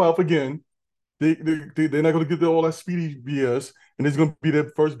punched in the mouth again. They're not going to get all that speedy BS, and it's going to be their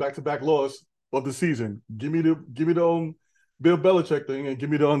first back-to-back loss of the season. Give me the Bill Belichick thing and give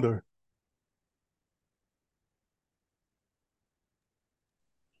me the under.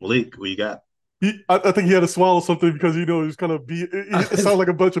 Malik, who you got? I think he had to swallow something because it was kind of it sounded like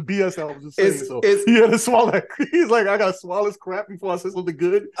a bunch of BS I was just saying. So he had to swallow that. He's like, I gotta swallow this crap before I say something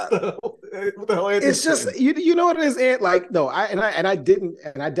good. What the hell? It's just you know what it is, Ant. Like no, I didn't,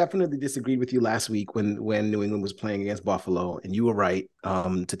 and I definitely disagreed with you last week when New England was playing against Buffalo, and you were right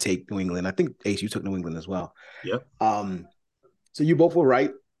to take New England. I think Ace, you took New England as well. Yep. So you both were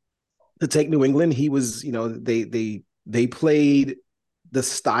right to take New England. He was, they played the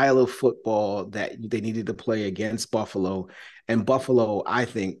style of football that they needed to play against Buffalo. And Buffalo, I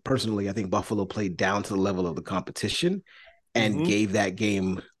think Buffalo played down to the level of the competition and gave that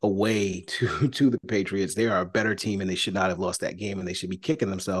game away to the Patriots. They are a better team and they should not have lost that game, and they should be kicking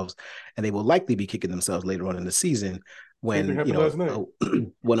themselves, and they will likely be kicking themselves later on in the season when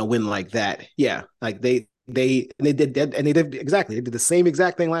when a win like that. Yeah, like they did exactly. They did the same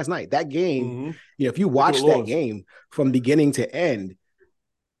exact thing last night. That game, if you watch that game from beginning to end,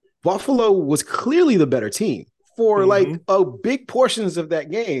 Buffalo was clearly the better team for like a big portions of that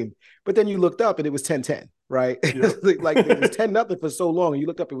game. But then you looked up and it was 10-10, right? Yep. Like it was 10-0 for so long. And you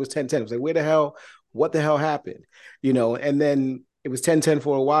looked up, it was 10-10. It was like, what the hell happened? And then it was 10-10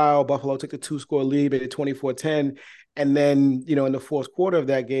 for a while. Buffalo took the 2-score lead, made it 24-10. And then, in the fourth quarter of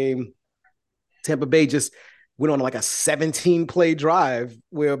that game, Tampa Bay just went on like a 17-play drive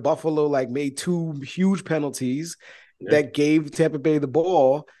where Buffalo like made 2 huge penalties that gave Tampa Bay the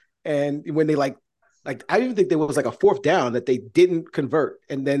ball. And when they like I even think there was like a 4th down that they didn't convert,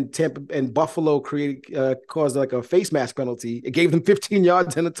 and then Tampa and Buffalo caused like a face mask penalty. It gave them 15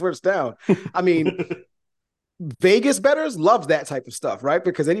 yards and a first down. I mean, Vegas bettors love that type of stuff, right?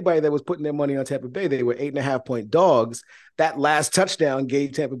 Because anybody that was putting their money on Tampa Bay, they were 8.5-point dogs. That last touchdown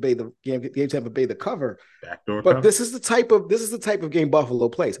gave Tampa Bay the cover. Backdoor but cover. This is the type of game Buffalo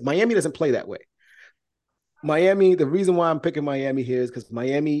plays. Miami doesn't play that way. Miami, the reason why I'm picking Miami here is because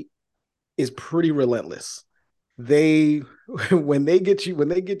Miami is pretty relentless. When they get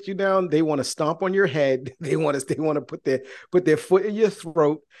you down, they want to stomp on your head. They want to put their foot in your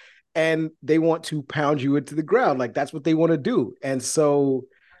throat, and they want to pound you into the ground. Like that's what they want to do. And so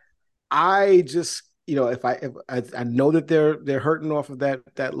I just, if I know that they're hurting off of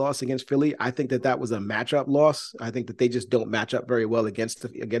that loss against Philly, I think that was a matchup loss. I think that they just don't match up very well against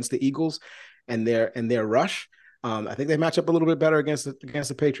the Eagles and their rush. I think they match up a little bit better against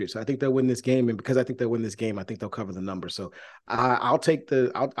the Patriots. So I think they'll win this game, and because I think they'll win this game, I think they'll cover the number. So I'll lay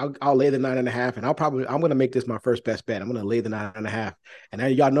the 9.5, and I'm going to make this my first best bet. I'm going to lay the 9.5.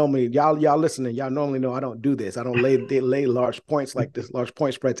 And y'all know me, y'all listening, y'all normally know I don't do this. I don't lay large points like this, large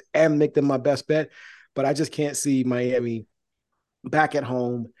point spreads, and make them my best bet. But I just can't see Miami back at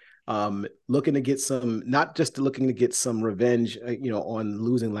home. Looking to get some revenge, on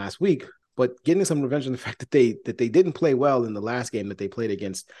losing last week, but getting some revenge on the fact that they didn't play well in the last game that they played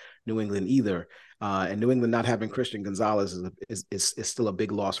against New England either. And New England not having Christian Gonzalez is still a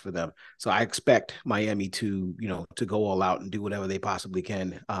big loss for them. So I expect Miami to go all out and do whatever they possibly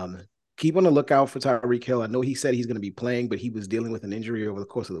can. Keep on the lookout for Tyreek Hill. I know he said he's going to be playing, but he was dealing with an injury over the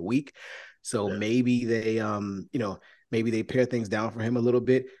course of the week. So maybe they maybe they pare things down for him a little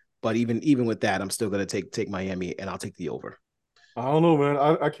bit. But even with that, I'm still going to take Miami, and I'll take the over. I don't know, man.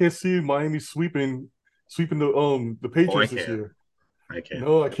 I can't see Miami sweeping the Patriots this year. I can't.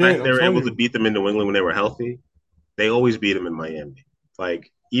 No, I can't. They were able to beat them in New England when they were healthy. They always beat them in Miami.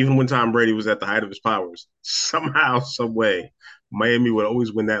 Like even when Tom Brady was at the height of his powers, somehow, some way, Miami would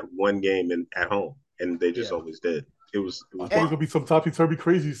always win that one game at home, and they just always did. It was I thought it was gonna be some topsy-turvy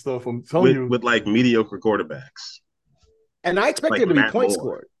crazy stuff. I'm telling you, with like mediocre quarterbacks. And I expect there to be points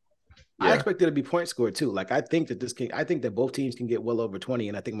scored. Yeah. I expect there to be points scored too. Like I think that both teams can get well over 20,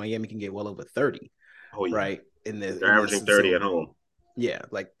 and I think Miami can get well over 30. Oh yeah, right. They're averaging 30 at home. Yeah,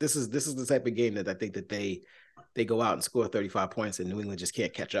 like this is the type of game that I think that they go out and score 35 points, and New England just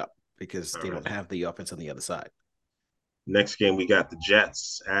can't catch up because they don't have the offense on the other side. Next game, we got the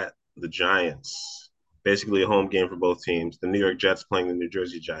Jets at the Giants. Basically a home game for both teams. The New York Jets playing the New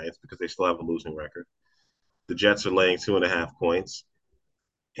Jersey Giants because they still have a losing record. The Jets are laying 2.5 points.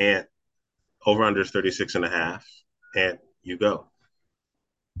 And over-under is 36.5. And you go.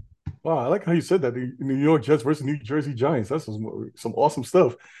 Wow, I like how you said that. The New York Jets versus New Jersey Giants. That's some awesome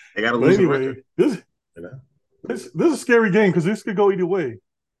stuff. They got a losing record. This is a scary game because this could go either way.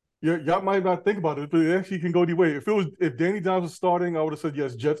 Y'all might not think about it, but it actually can go either way. If Danny Dimes was starting, I would have said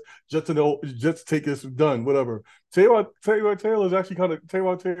yes, Jets take this, done, whatever. Taylor is actually kind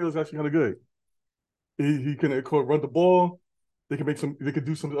of good. He can run the ball. They could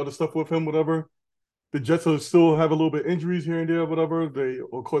do some other stuff with him, whatever. The Jets will still have a little bit of injuries here and there, whatever. They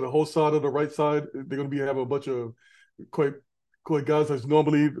will call the whole side of the right side. They're going to be having a bunch of quite guys that's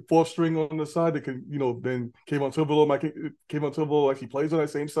normally fourth string on the side that can, then Kayvon Thibodeaux actually plays on that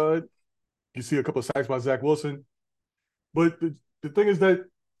same side. You see a couple of sacks by Zach Wilson. But the thing is that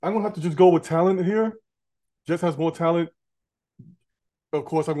I'm going to have to just go with talent here. Jets has more talent. Of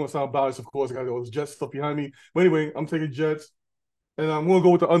course, I'm going to sound biased. Of course, I got all this Jets stuff behind me. But anyway, I'm taking Jets. And I'm going to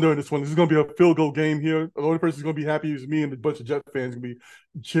go with the under in this one. This is going to be a field goal game here. The only person who's going to be happy is me and a bunch of Jet fans going to be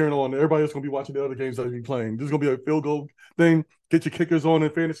cheering on. Everybody else is going to be watching the other games that they'll be playing. This is going to be a field goal thing. Get your kickers on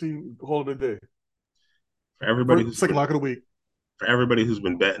in fantasy. Call it a day. For everybody Second lock of the week. For everybody who's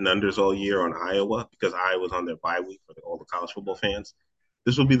been betting unders all year on Iowa, because Iowa's on their bye week for all the college football fans,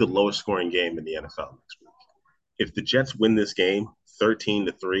 this will be the lowest scoring game in the NFL next week. If the Jets win this game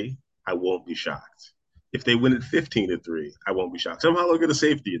 13-3, I won't be shocked. If they win it 15-3, I won't be shocked. Somehow they'll get a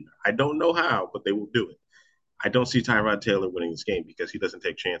safety in there. I don't know how, but they will do it. I don't see Tyrod Taylor winning this game because he doesn't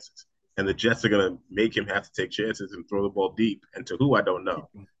take chances. And the Jets are going to make him have to take chances and throw the ball deep. And to who, I don't know.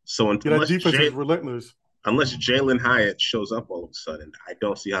 So that defense is relentless. Unless Jalen Hyatt shows up all of a sudden, I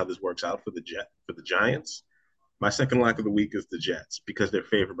don't see how this works out for the Giants. My second lock of the week is the Jets because they're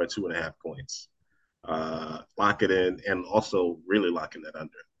favored by 2.5 points. Lock it in and also really locking that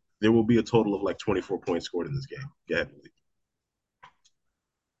under. There will be a total of like 24 points scored in this game. Go ahead, Malik.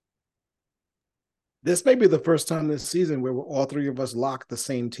 This may be the first time this season where all three of us lock the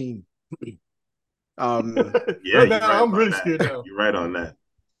same team. I'm really scared now. You're right on that.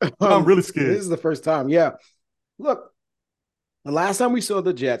 I'm really scared. This is the first time. Yeah. Look, the last time we saw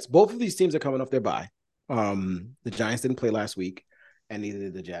the Jets, both of these teams are coming off their bye. The Giants didn't play last week, and neither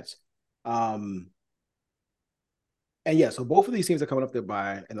did the Jets. So both of these teams are coming off their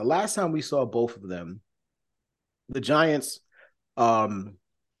bye. And the last time we saw both of them, the Giants were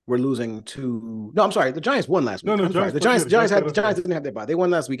losing to. No, I'm sorry. The Giants won last week. No, I'm sorry. The Giants didn't have their bye. They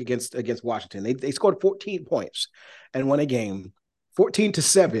won last week against Washington. They scored 14 points and won a game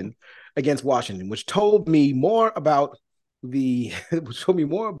 14-7 against Washington, which told me more about the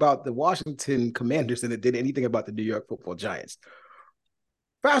Washington Commanders than it did anything about the New York Football Giants.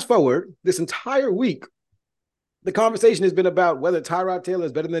 Fast forward this entire week, the conversation has been about whether Tyrod Taylor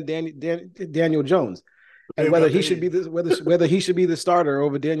is better than Daniel Jones, and whether he should be whether he should be the starter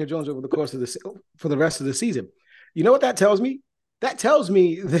over Daniel Jones over the course of for the rest of the season. You know what that tells me? That tells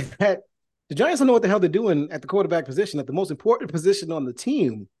me that the Giants don't know what the hell they're doing at the quarterback position, at the most important position on the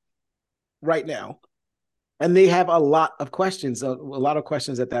team right now, and they have a lot of questions at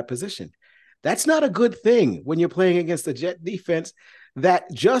that position. That's not a good thing when you're playing against the Jet defense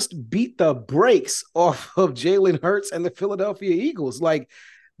that just beat the brakes off of Jalen Hurts and the Philadelphia Eagles. Like,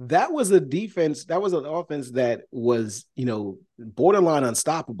 that was a defense, that was an offense that was, borderline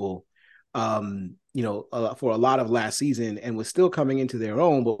unstoppable, for a lot of last season, and was still coming into their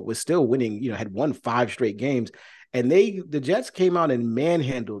own, but was still winning, had won 5 straight games. And the Jets came out and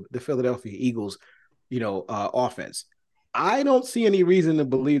manhandled the Philadelphia Eagles, offense. I don't see any reason to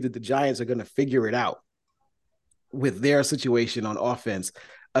believe that the Giants are going to figure it out with their situation on offense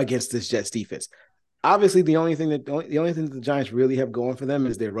against this Jets defense. Obviously, the only thing that the Giants really have going for them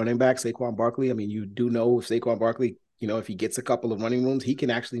is their running back, Saquon Barkley. I mean, you do know if Saquon Barkley, if he gets a couple of running rooms, he can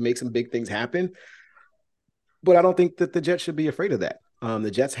actually make some big things happen. But I don't think that the Jets should be afraid of that.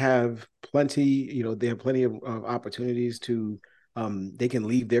 The Jets have plenty, they have plenty of opportunities to they can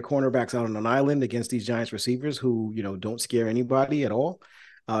leave their cornerbacks out on an island against these Giants receivers who, don't scare anybody at all.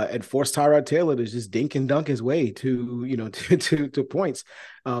 And force Tyrod Taylor to just dink and dunk his way to, to points.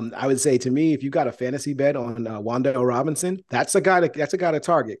 I would say, to me, if you got a fantasy bet on Wan'Dale Robinson, that's a guy to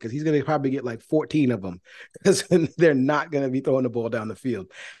target, because he's going to probably get like 14 of them, because they're not going to be throwing the ball down the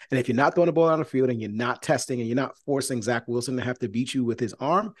field. And if you're not throwing the ball down the field and you're not testing and you're not forcing Zach Wilson to have to beat you with his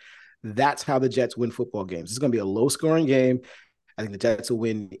arm, that's how the Jets win football games. It's going to be a low scoring game. I think the Jets will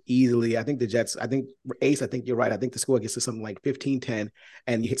win easily. Ace, I think you're right. I think the score gets to something like 15-10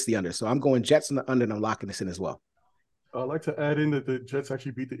 and he hits the under. So I'm going Jets in the under, and I'm locking this in as well. I'd like to add in that the Jets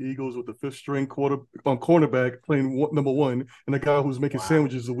actually beat the Eagles with the 5th string cornerback playing number 1, and a guy who was making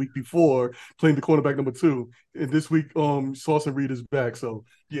sandwiches the week before playing the cornerback number 2. And this week, Sauce Reed is back. So,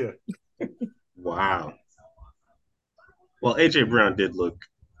 yeah. Wow. Well, A.J. Brown did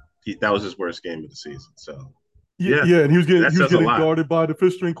that was his worst game of the season. So, yeah, and he was getting guarded by the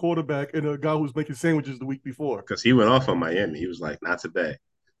 5th string quarterback and a guy who was making sandwiches the week before. Because he went off on Miami. He was like, not today.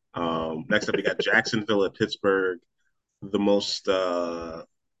 Next up, we got Jacksonville at Pittsburgh. The most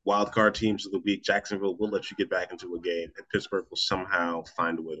wild card teams of the week. Jacksonville will let you get back into a game, and Pittsburgh will somehow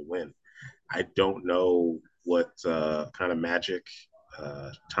find a way to win. I don't know what kind of magic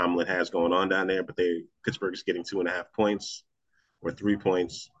Tomlin has going on down there, but Pittsburgh is getting 2.5 points or 3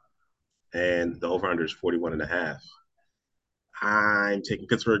 points, and the over-under is 41.5. I'm taking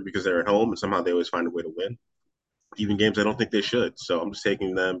Pittsburgh because they're at home and somehow they always find a way to win, even games I don't think they should. So I'm just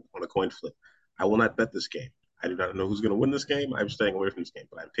taking them on a coin flip. I will not bet this game. I do not know who's going to win this game. I'm staying away from this game,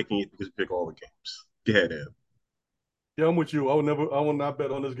 but I'm picking it because we pick all the games. Go ahead, Ed. Yeah, I'm with you. I will not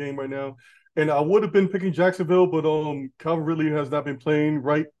bet on this game right now. And I would have been picking Jacksonville, but Calvin Ridley has not been playing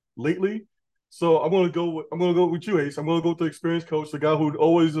right lately. So I'm gonna go with you, Ace. I'm gonna go with the experienced coach, the guy who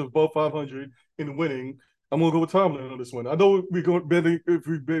always is above 500 in winning. I'm gonna go with Tomlin on this one. I know we're going betting if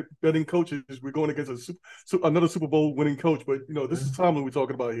we're betting coaches, we're going against another Super Bowl winning coach, but this is Tomlin we're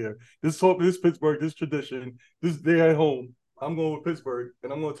talking about here. This Pittsburgh, this tradition, this day at home. I'm going with Pittsburgh,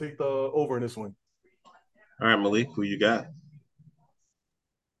 and I'm gonna take the over in this one. All right, Malik, who you got?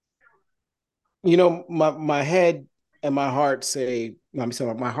 My head and my heart say,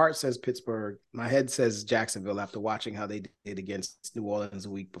 my heart says Pittsburgh. My head says Jacksonville after watching how they did against New Orleans a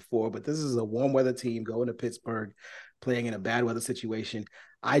week before. But this is a warm weather team going to Pittsburgh, playing in a bad weather situation.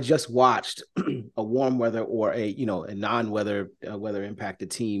 I just watched a warm weather or a non-weather weather impacted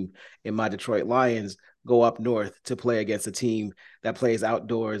team in my Detroit Lions go up north to play against a team that plays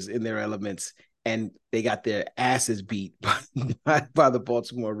outdoors in their elements, and they got their asses beat by the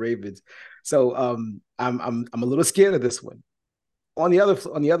Baltimore Ravens. So I'm a little scared of this one. On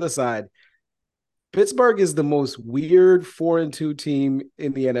the other side, Pittsburgh is the most weird 4-2 team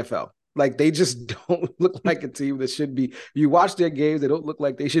in the NFL. Like, they just don't look like a team that should be. You watch their games, they don't look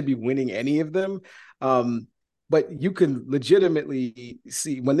like they should be winning any of them. But you can legitimately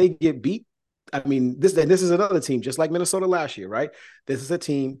see when they get beat. I mean, this is another team, just like Minnesota last year, right? This is a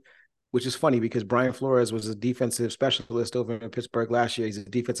team, which is funny because Brian Flores was a defensive specialist over in Pittsburgh last year. He's a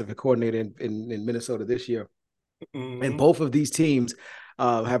defensive coordinator in Minnesota this year. Mm-hmm. And both of these teams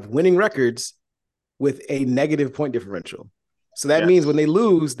have winning records with a negative point differential. So that means when they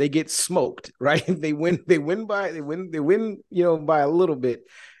lose, they get smoked, right? They win by a little bit.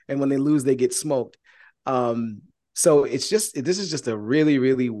 And when they lose, they get smoked. So this is just a really,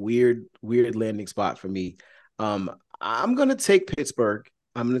 really weird landing spot for me. I'm going to take Pittsburgh.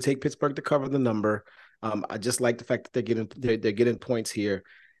 I'm going to take Pittsburgh to cover the number. I just like the fact that they're getting points here.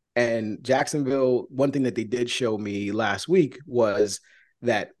 And Jacksonville, one thing that they did show me last week was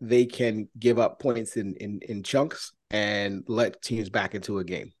that they can give up points in chunks and let teams back into a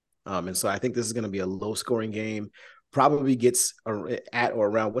game. And so I think this is going to be a low scoring game. Probably gets at or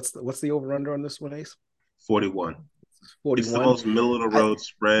around what's the over under on this one, Ace? 41. It's the most middle of the road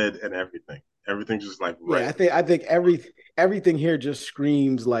spread and everything. Everything's just like right. Yeah, I think everything here just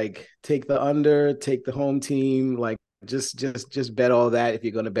screams like take the under, take the home team, like just bet all that if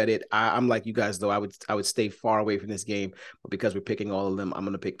you're going to bet it. I'm like you guys though. I would stay far away from this game, but because we're picking all of them, I'm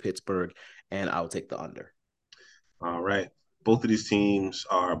going to pick Pittsburgh and I'll take the under. All right. Both of these teams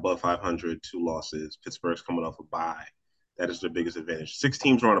are above 500, 2 losses. Pittsburgh's coming off a bye. That is their biggest advantage. 6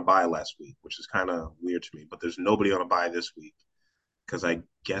 teams were on a bye last week, which is kind of weird to me, but there's nobody on a bye this week because I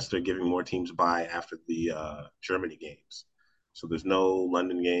guess they're giving more teams a bye after the Germany games. So there's no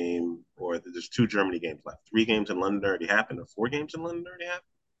London game, or there's 2 Germany games left. 3 games in London already happened, or 4 games in London already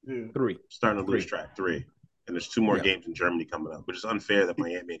happened? Yeah. 3. Starting to lose track. 3. And there's 2 more games in Germany coming up, which is unfair that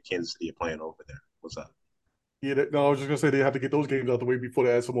Miami and Kansas City are playing over there. What's up? Yeah, I was just going to say they have to get those games out the way before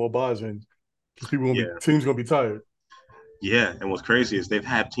they add some more buys in. Because teams going to be tired. Yeah, and what's crazy is they've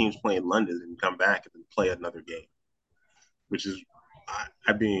had teams play in London and come back and then play another game, which is,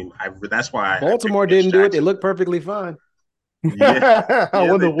 that's why Baltimore didn't do it. They look perfectly fine. Yeah, I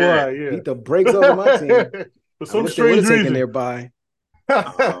wonder why. Yeah, beat the brakes off my team. For some strange reason, their bye.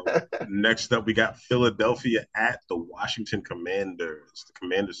 Next up, we got Philadelphia at the Washington Commanders. The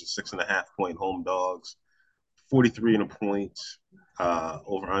Commanders are 6.5-point home dogs, 43.5 points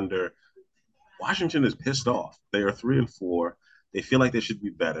over under. Washington is pissed off. They are 3-4. They feel like they should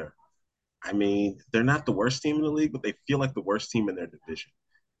be better. I mean, they're not the worst team in the league, but they feel like the worst team in their division.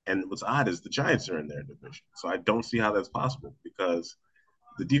 And what's odd is the Giants are in their division. So I don't see how that's possible because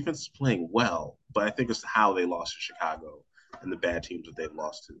the defense is playing well, but I think it's how they lost to Chicago and the bad teams that they've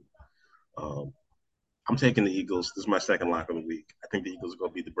lost to. I'm taking the Eagles. This is my second lock of the week. I think the Eagles are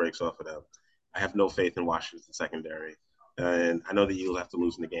going to beat the brakes off of them. I have no faith in Washington secondary. And I know the Eagles have to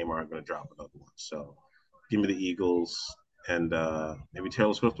lose in the game or aren't going to drop another one. So give me the Eagles. And maybe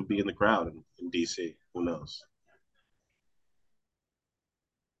Taylor Swift will be in the crowd in D.C. Who knows?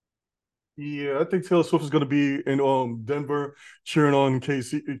 Yeah, I think Taylor Swift is going to be in Denver cheering on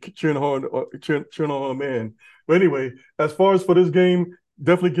KC, cheering on her man. But anyway, as far as for this game,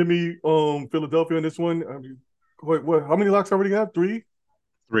 definitely give me Philadelphia in this one. I mean, what? How many locks I already got? 3?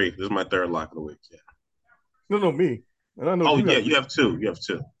 3. This is my third lock of the week. Yeah. No, me. And I know. You have 2. You have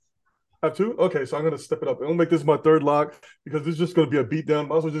 2. I have two? Okay, so I'm gonna step it up. I'm gonna make this my third lock because this is just gonna be a beatdown.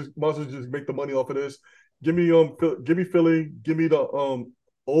 Might as well just make the money off of this. Give me Philly, give me the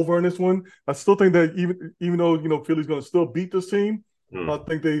over in this one. I still think that even though Philly's gonna still beat this team, I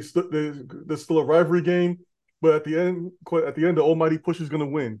think there's still a rivalry game. But at the end, the almighty push is gonna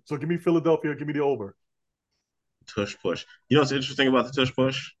win. So give me Philadelphia, give me the over. Tush push. You know what's interesting about the tush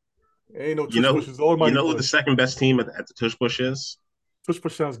push? Ain't no You tush know, push, it's the you almighty know who the push. second best team at the tush push is? Tush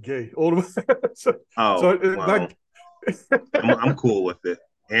push sounds gay. All the so Oh, well, that I'm cool with it.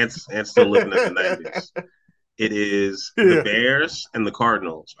 Ant's still living in the 90s. It is the yeah. Bears and the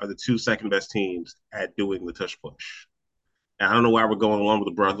Cardinals are the two second best teams at doing the tush push. And I don't know why we're going along with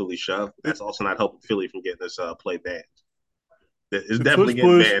the brotherly shove. But that's also not helping Philly from getting this play banned. It's The definitely tush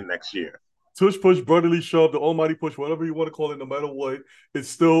getting push, banned next year. tush push, brotherly shove, the almighty push, whatever you want to call it, no matter what, it's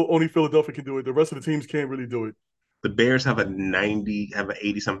still only Philadelphia can do it. The rest of the teams can't really do it. The Bears have an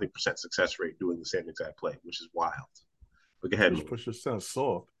 80 something percent success rate doing the same exact play, which is wild. But go ahead, Tush push just sounds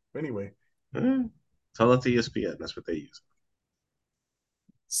soft. Anyway, tell it to ESPN. That's what they use.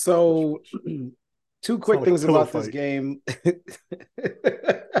 So, two quick like things about this game.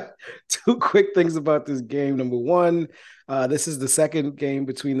 Two quick things about this game. Number one, this is the second game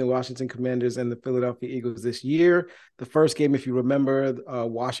between the Washington Commanders and the Philadelphia Eagles this year. The first game, if you remember,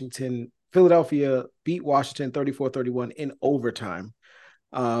 Philadelphia beat Washington 34-31 in overtime.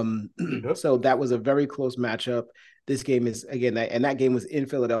 So that was a very close matchup. This game is, again, that game was in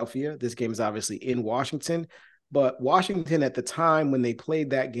Philadelphia. This game is obviously in Washington. But Washington at the time when they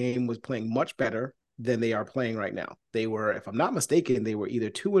played that game was playing much better than they are playing right now. They were, if I'm not mistaken, they were either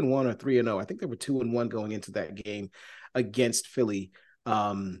 2-1 or 3-0. I think they were 2-1 going into that game against Philly.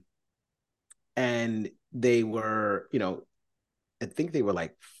 And they were, I think they were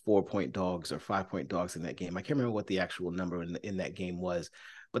like 4-point dogs or 5-point dogs in that game. I can't remember what the actual number in that game was,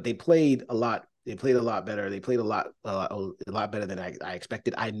 but they played a lot. They played a lot better. They played a lot better than I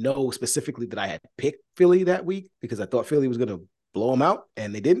expected. I know specifically that I had picked Philly that week because I thought Philly was going to blow them out,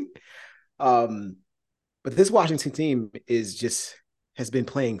 and they didn't. But this Washington team has been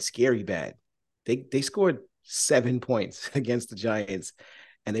playing scary bad. They scored 7 points against the Giants,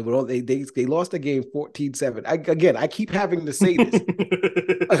 and they lost the game 14-7. I keep having to say this.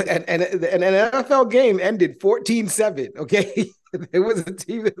 and an NFL game ended 14-7. Okay. It was a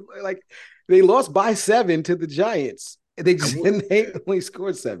team that, they lost by 7 to the Giants. They only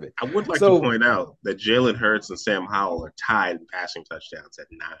scored 7. I would like to point out that Jalen Hurts and Sam Howell are tied in passing touchdowns at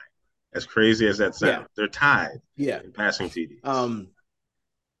 9. As crazy as that sounds, they're tied in passing TDs.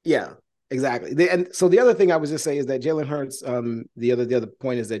 Yeah, exactly. And so the other thing I was just saying is that Jalen Hurts, the other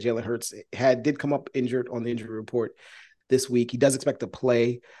point is that Jalen Hurts did come up injured on the injury report this week. He does expect to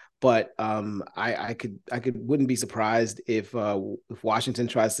play, but I wouldn't be surprised if Washington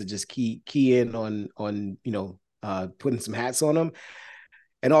tries to just key in on putting some hats on him.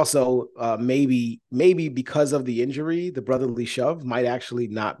 And also, maybe because of the injury, the brotherly shove might actually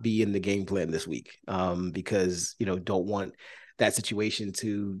not be in the game plan this week, because don't want that situation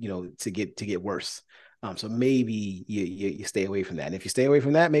to get worse. So maybe you stay away from that. And if you stay away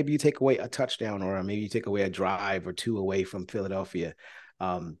from that, maybe you take away a touchdown, or maybe you take away a drive or 2 away from Philadelphia.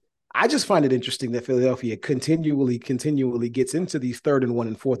 I just find it interesting that Philadelphia continually gets into these 3rd and 1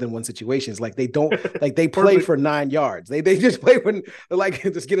 and 4th and 1 situations. Like they don't, they play for 9 yards. They just play for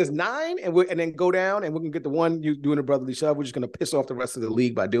just get us 9 and then go down and we can get the 1 you doing a brotherly shove. We're just going to piss off the rest of the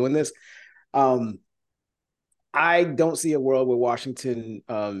league by doing this. I don't see a world where Washington,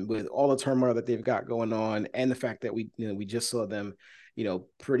 with all the turmoil that they've got going on, and the fact that we just saw them,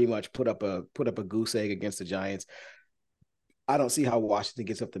 pretty much put up a goose egg against the Giants. I don't see how Washington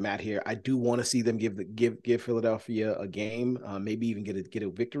gets up the mat here. I do want to see them give Philadelphia a game, maybe even get a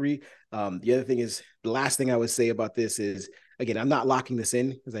victory. The other thing is, the last thing I would say about this is, again, I'm not locking this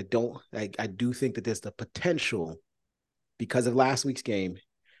in because I do think that there's the potential, because of last week's game.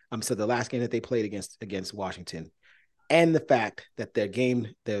 So the last game that they played against Washington, and the fact that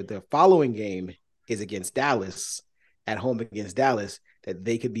their following game is against Dallas, at home against Dallas, that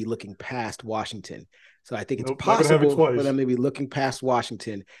they could be looking past Washington. So I think it's possible for them to be looking past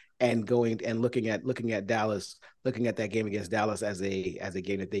Washington and going and looking at Dallas, looking at that game against Dallas as a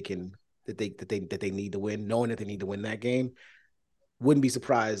game that they need to win, knowing that they need to win that game. Wouldn't be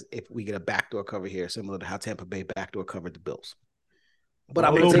surprised if we get a backdoor cover here, similar to how Tampa Bay backdoor covered the Bills. But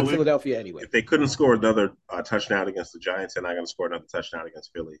I'm going to take Philadelphia anyway. If they couldn't score another touchdown against the Giants, they're not going to score another touchdown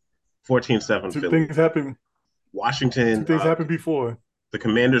against Philly. 14-7 Philly. 2 things happen. Washington. 2 things happened before. The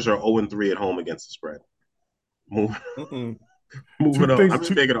Commanders are 0-3 at home against the spread. Moving Two on. things. I'm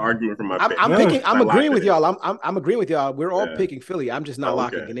just making an argument for my pick. I'm agreeing with it in. y'all. I'm agreeing with y'all. We're all Yeah. picking Philly. I'm just not Oh,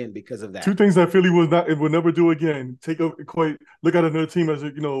 locking okay. it in because of that. Two things that Philly was not and will never do again. Look at another team as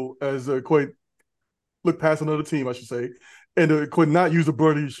a quite look past another team, I should say, and could not use a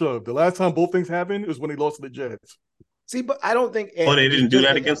birdie shove. The last time both things happened is when they lost to the Jets. See, but I don't think. Oh, they didn't do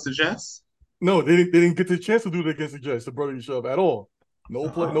that against the Jets? No, they didn't get the chance to do it against the Jets, the birdie shove at all. No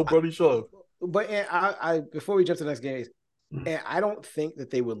play, no birdie shove. But I before we jump to the next game, and I don't think that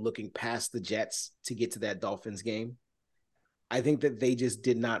they were looking past the Jets to get to that Dolphins game. I think that they just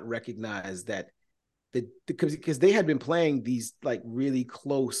did not recognize that because they had been playing these like really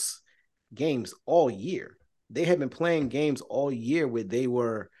close games all year. They had been playing games all year where they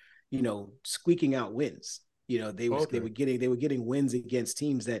were, squeaking out wins. They were getting wins against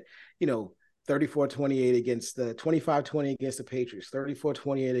teams that, 34-28 against the 25-20 against the Patriots,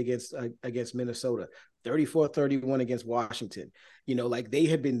 34-28 against Minnesota, 34-31 against Washington. They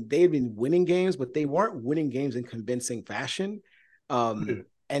had been winning games, but they weren't winning games in convincing fashion. And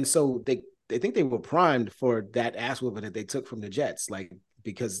so they think they were primed for that ass whooping that they took from the Jets,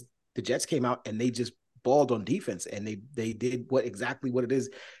 because the Jets came out and they just balled on defense and they did exactly what it is.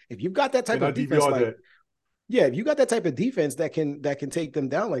 If you've got that type of defense, if you got that type of defense that can take them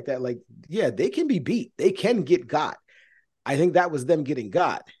down like that, they can be beat. They can get got. I think that was them getting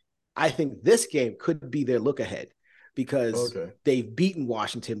got. I think this game could be their look ahead because they've beaten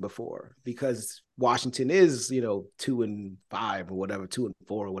Washington before, because Washington is, 2-5 or whatever, 2-4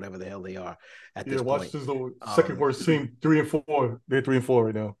 or whatever the hell they are at this point. Washington's the second worst team, 3-4. They're 3-4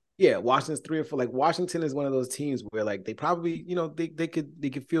 right now. Yeah, Washington's 3-4. Washington is one of those teams where they probably, they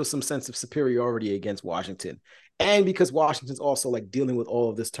could feel some sense of superiority against Washington. And because Washington's also dealing with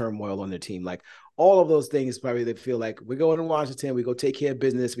all of this turmoil on their team, all of those things, probably they feel like we're going to Washington, we go take care of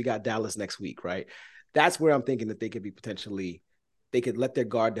business. We got Dallas next week, right? That's where I'm thinking that they could be they could let their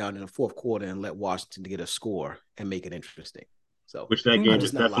guard down in the fourth quarter and let Washington get a score and make it interesting. So, which that game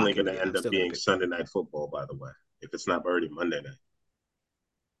is definitely going to end up being Sunday Night Football, by the way, if it's not already Monday night.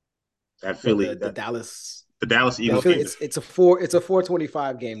 That Philly, the Dallas Eagles. It's a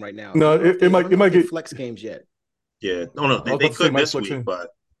 4:25 game right now. No, it might get flex games yet. Yeah, no, they could this week,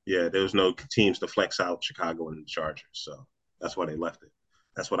 but there's no teams to flex out Chicago and the Chargers, so that's why they left it.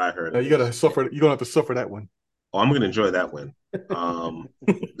 That's what I heard. You gotta suffer. You're gonna have to suffer that one. Oh, I'm gonna enjoy that one.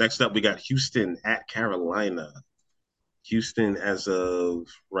 Next up, we got Houston at Carolina. Houston, as of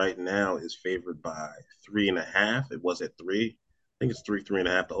right now, is favored by 3.5. It was at 3. I think it's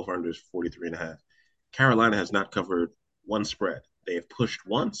 3.5. The over-under is 43.5. Carolina has not covered one spread. They have pushed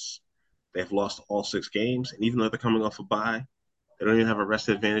once. They have lost all 6 games. And even though they're coming off a bye, they don't even have a rest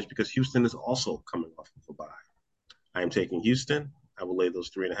advantage because Houston is also coming off of a bye. I am taking Houston. I will lay those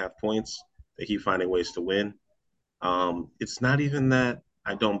 3.5 points. They keep finding ways to win. It's not even that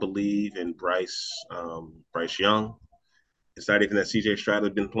I don't believe in Bryce Young. It's not even that C.J. Stroud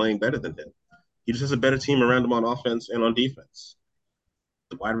has been playing better than him. He just has a better team around him on offense and on defense.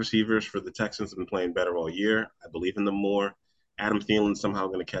 The wide receivers for the Texans have been playing better all year. I believe in them more. Adam Thielen's somehow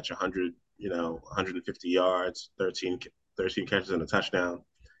going to catch 150 yards, 13 catches and a touchdown,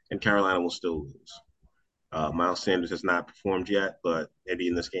 and Carolina will still lose. Miles Sanders has not performed yet, but maybe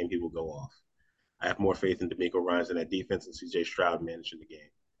in this game he will go off. I have more faith in D'Amico Ryans in that defense and C.J. Stroud managing the game.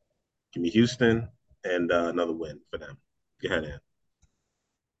 Give me Houston and another win for them. Go ahead, Ann.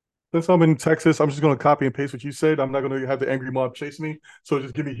 Since I'm in Texas, I'm just going to copy and paste what you said. I'm not going to have the angry mob chase me. So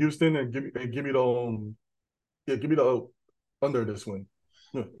just give me Houston and give me the under this one.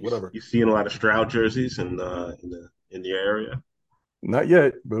 Whatever. You seeing a lot of Stroud jerseys in the area? Not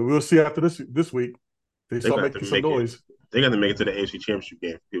yet, but we'll see after this week. They start making some noise. They got to make it to the AFC Championship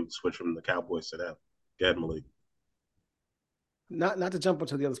game for people to switch from the Cowboys to them. Go ahead, Malik. Not to jump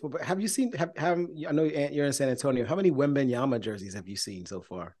onto the other sport, but have you seen? I know you're in San Antonio. How many Wembanyama jerseys have you seen so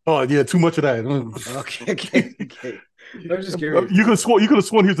far? Oh yeah, too much of that. Okay. I was just curious. You could have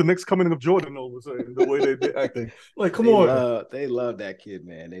sworn he was the next coming of Jordan. All of a sudden, the way they acting, come on. They love that kid,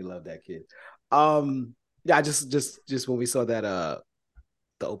 man. They love that kid. Yeah, just when we saw that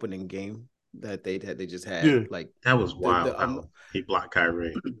the opening game that they just had, that was wild. He blocked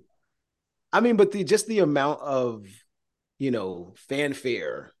Kyrie. I mean, but the amount of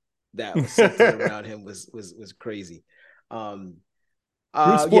fanfare that was centered around him was crazy. We're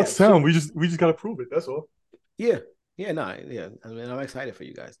sports town. We just got to prove it. That's all. Yeah. I mean, I'm excited for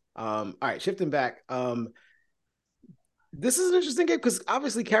you guys. All right, shifting back. This is an interesting game because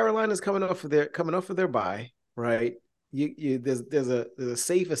obviously Carolina's coming off of their bye, right? There's a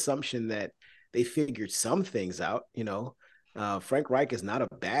safe assumption that they figured some things out. Frank Reich is not a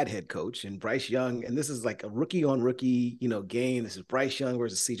bad head coach, and Bryce Young, and this is like a rookie on rookie, game. This is Bryce Young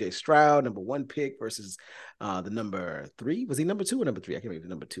versus CJ Stroud, number 1 pick versus the number 3. Was he number 2 or number 3? I can't remember, the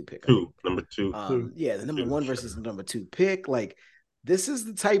number 2 pick. Number 2. Yeah, the number 1 versus the number 2 pick. Like, this is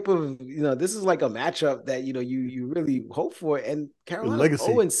the type of, this is like a matchup that, you really hope for. And Carolina's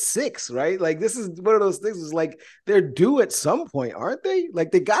 0-6, right? Like, this is one of those things. Is like, they're due at some point, aren't they?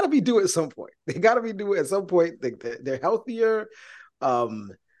 Like, they got to be due at some point. They're healthier.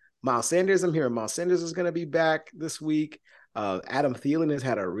 Miles Sanders, I'm hearing Miles Sanders is going to be back this week. Adam Thielen has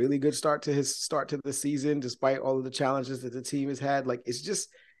had a really good start to the season, despite all of the challenges that the team has had. Like, it's just,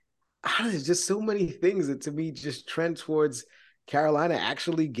 there's just so many things that to me just trend towards Carolina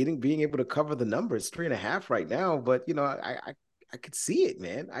actually being able to cover the numbers. 3.5 right now, but I could see it,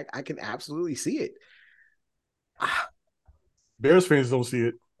 man. I can absolutely see it. Bears fans don't see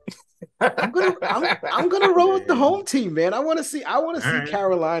it. I'm gonna roll with the home team, man. I want to see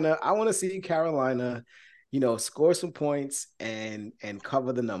Carolina. I want to see Carolina, score some points and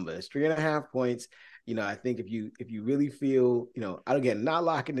cover the numbers. 3.5 points. I think if you really feel, again, not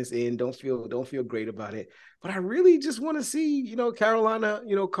locking this in, don't feel great about it, but I really just want to see, Carolina,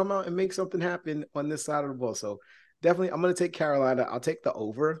 come out and make something happen on this side of the ball. So definitely, I'm going to take Carolina. I'll take the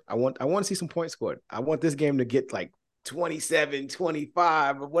over. I want to see some points scored. I want this game to get like 27,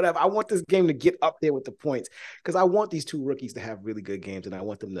 25 or whatever. I want this game to get up there with the points because I want these two rookies to have really good games, and I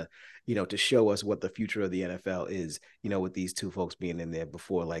want them to, to show us what the future of the NFL is, with these two folks being in there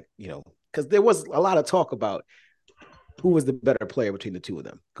before, because there was a lot of talk about who was the better player between the two of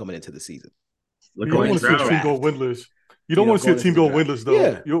them coming into the season. You don't want to see a team go winless. You don't want to see a team go winless, though.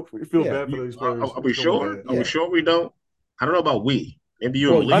 Yeah. You feel bad for these players. Are we sure? Are we sure we don't? I don't know about we. Maybe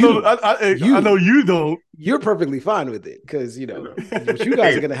you. I know you don't. You're perfectly fine with it because you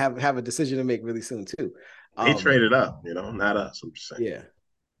guys are gonna have a decision to make really soon too. They traded up, not us. I'm just saying. Yeah.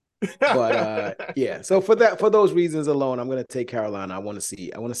 But yeah. So for those reasons alone, I'm gonna take Carolina. I want to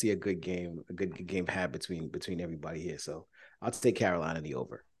see a good game had between everybody here. So I'll take Carolina in the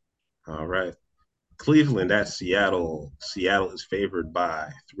over. All right. Cleveland at Seattle. Seattle is favored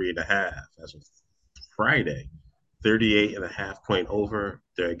by 3.5 as of Friday. 38.5 point over.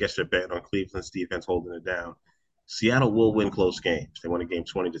 I guess they're betting on Cleveland's defense holding it down. Seattle will win close games. They won a game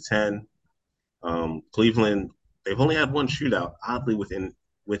 20-10. Cleveland, they've only had one shootout, oddly,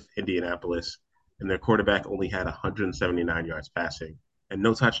 with Indianapolis, and their quarterback only had 179 yards passing and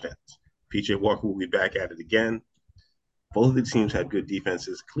no touchdowns. PJ Walker will be back at it again. Both of the teams had good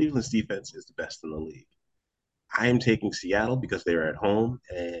defenses. Cleveland's defense is the best in the league. I am taking Seattle because they are at home,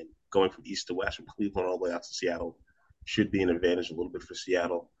 and going from east to west, from Cleveland all the way out to Seattle, should be an advantage a little bit for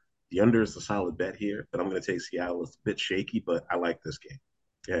Seattle. The under is a solid bet here, but I'm going to take Seattle. It's a bit shaky, but I like this game.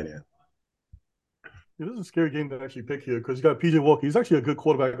 Yeah. This is a scary game to actually pick here because you got PJ Walker. He's actually a good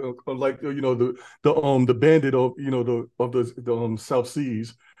quarterback, the bandit of the South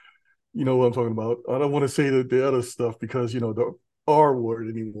Seas. You know what I'm talking about. I don't want to say the other stuff because the R word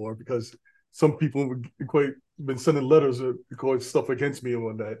anymore because some people quite been sending letters recording stuff against me and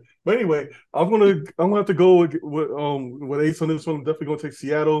whatnot. But anyway, I'm gonna have to go with Ace on this one. I'm definitely gonna take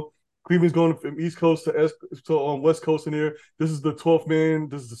Seattle. Cleveland's going from East Coast to West Coast in here. This is the 12th man.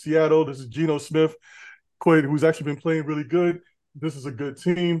 This is the Seattle. This is Geno Smith, who's actually been playing really good. This is a good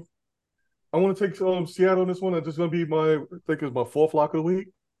team. I want to take Seattle in this one. It's just going to be my fourth lock of the week.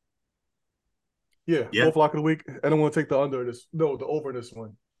 Yeah, fourth lock of the week. And I want to take the over in this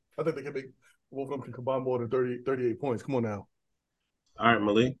one. I think both of them can combine more than 38 points. Come on now. All right,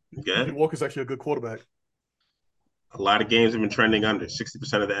 Malik. Good. Walker's actually a good quarterback. A lot of games have been trending under.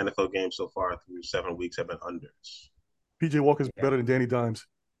 60% of the NFL games so far through 7 weeks have been unders. PJ Walker's better than Danny Dimes.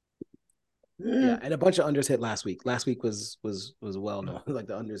 Yeah, and a bunch of unders hit last week. Last week was well known. Like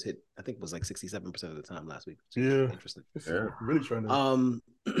the unders hit, I think it was like 67% of the time last week. Yeah, interesting. Yeah, really trying to.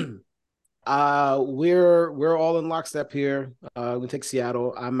 We're all in lockstep here. We take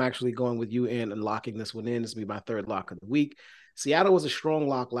Seattle. I'm actually going with you and locking this one in. This will be my third lock of the week. Seattle was a strong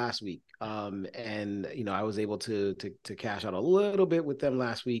lock last week, and I was able to cash out a little bit with them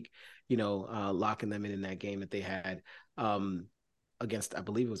last week. Locking them in that game that they had. Against, I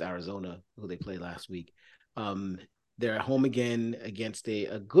believe it was Arizona, who they played last week. They're at home again against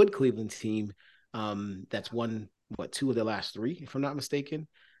a good Cleveland team that's won, 2 of their last 3, if I'm not mistaken.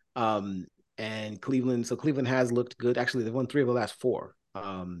 And Cleveland has looked good. Actually, they've won 3 of the last 4.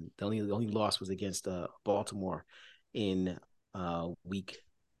 The only loss was against Baltimore in week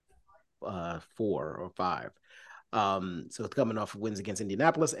 4 or 5. So it's coming off of wins against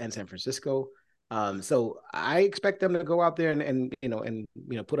Indianapolis and San Francisco. So I expect them to go out there and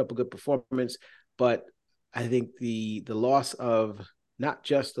put up a good performance, but I think the loss of not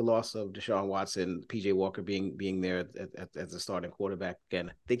just the loss of Deshaun Watson, PJ Walker being there as a starting quarterback again.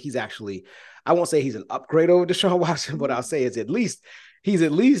 I think he's actually, I won't say he's an upgrade over Deshaun Watson, but I'll say he's at least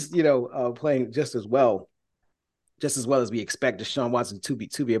playing just as well as we expect Deshaun Watson to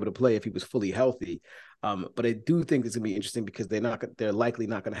be able to play if he was fully healthy. But I do think it's gonna be interesting because they're likely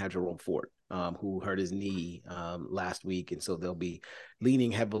not gonna have Jerome Ford, who hurt his knee last week, and so they'll be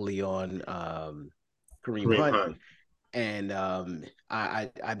leaning heavily on Kareem Hunt. And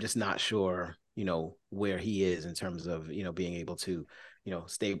I'm just not sure, where he is in terms of being able to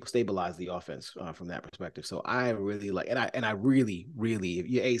stabilize the offense from that perspective. So I really like, and I really if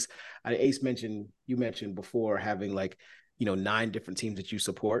you Ace mentioned before having 9 different teams that you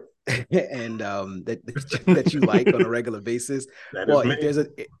support and that you like on a regular basis. Well,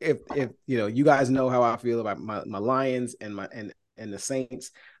 if you guys know how I feel about my Lions and the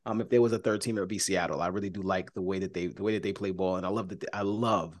Saints. If there was a third team, it would be Seattle. I really do like the way that they play ball, and I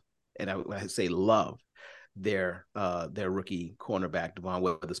love when I say love their rookie cornerback Devon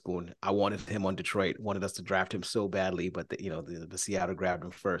Witherspoon. I wanted him on Detroit, wanted us to draft him so badly, but the Seattle grabbed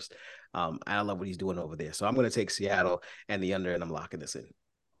him first. I love what he's doing over there, so I'm going to take Seattle and the under, and I'm locking this in.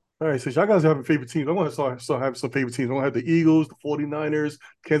 All right, so y'all guys have favorite teams. I want to start having some favorite teams. I want to have the Eagles, the 49ers,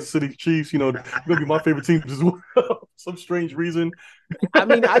 Kansas City Chiefs. They're going to be my favorite teams as well. Some strange reason. I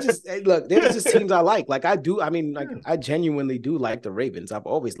mean, look, there's just teams I like. I genuinely do like the Ravens. I've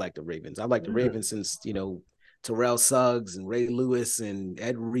always liked the Ravens. I've liked the Ravens since, Terrell Suggs and Ray Lewis and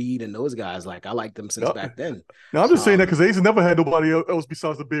Ed Reed and those guys. I like them since back then. Now I'm just saying that because they never had nobody else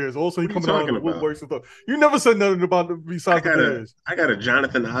besides the Bears. Also, you coming out of the woodworks and stuff. You never said nothing about besides the Bears. I got a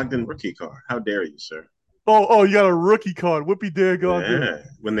Jonathan Ogden rookie card. How dare you, sir? Oh, you got a rookie card. Whoopie dare God. Yeah,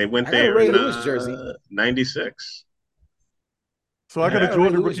 when they went there Ray Lewis jersey. 96. So I got a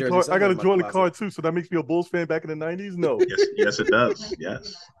Jordan rookie card. I got a Jordan card too. So that makes me a Bulls fan back in the 90s? No. Yes, it does.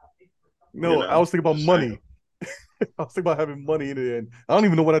 Yes. No, I was thinking about money. I was thinking about having money in it, and I don't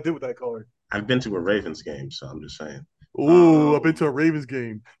even know what I did with that card. I've been to a Ravens game, so I'm just saying. Oh, I've been to a Ravens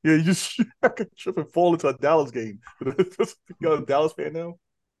game. Yeah, you just I could trip and fall into a Dallas game. You got a Dallas fan now?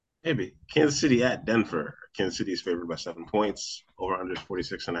 Maybe. Kansas City at Denver. Kansas City is favored by 7 points. Over under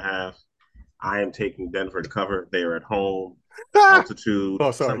 46.5. I am taking Denver to cover. They are at home. Altitude.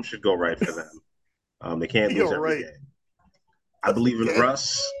 Something should go right for them. They can't lose every game. I believe in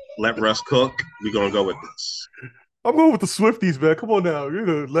Russ. Let Russ cook. We're going to go with this. I'm going with the Swifties, man. Come on now. You're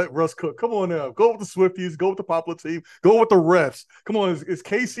going to let Russ cook. Come on now. Go with the Swifties. Go with the popular team. Go with the refs. Come on. It's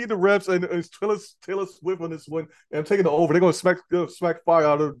KC the refs and it's Taylor Swift on this one. And I'm taking it over. They're going to smack fire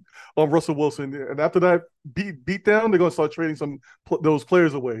out of Russell Wilson. And after that beat down, they're going to start trading those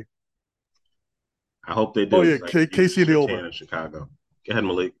players away. I hope they do. Oh, yeah. KC the over. In Chicago. Go ahead,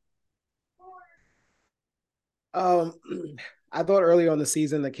 Malik. I thought earlier on the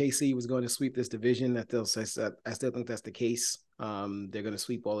season that KC was going to sweep this division. I still think that's the case. They're going to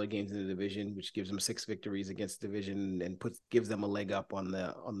sweep all their games in the division, which gives them 6 victories against the division and gives them a leg up on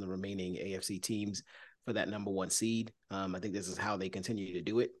the remaining AFC teams for that number 1 seed. I think this is how they continue to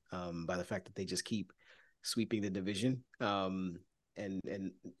do it, by the fact that they just keep sweeping the division. And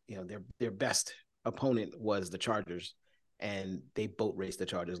their best opponent was the Chargers, and they boat raced the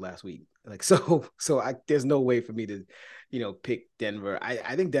Chargers last week. There's no way for me to, pick Denver.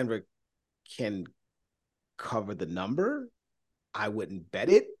 I think Denver can cover the number. I wouldn't bet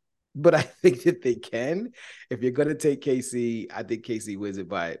it, but I think that they can. If you're going to take KC, I think KC wins it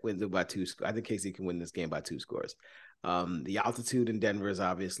by 2. I think KC can win this game by 2 scores. The altitude in Denver is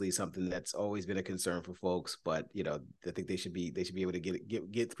obviously something that's always been a concern for folks, but I think they should be able to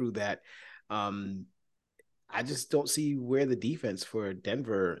get through that. I just don't see where the defense for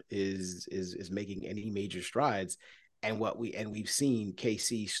Denver is making any major strides, and we've seen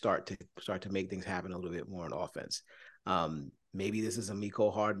KC start to make things happen a little bit more on offense. Maybe this is a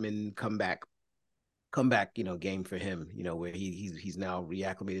Mecole Hardman comeback, game for him, where he's now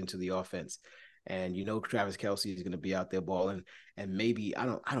reacclimated into the offense. And Travis Kelce is going to be out there balling, and maybe I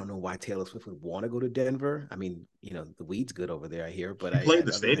don't know why Taylor Swift would want to go to Denver. I mean, the weed's good over there, I hear, but he played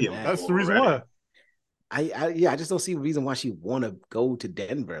the stadium. That's the reason why. I just don't see a reason why she want to go to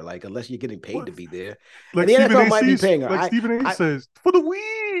Denver, unless you're getting paid to be there. Like the Stephen NFL A. might be paying her. Like Stephen A. says, for the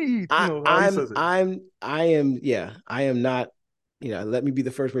weed. I am not. Let me be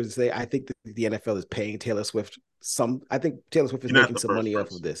the first person to say I think that the NFL is paying Taylor Swift I think Taylor Swift is making some money off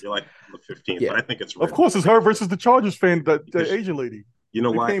of this. You're like the 15th, but I think it's of course it's her versus the Chargers fan, the Asian lady. You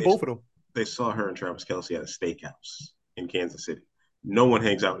know why? Both of them. They saw her and Travis Kelce at a steakhouse in Kansas City. No one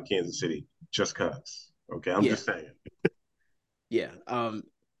hangs out in Kansas City just cause. Okay, I'm just saying. Yeah.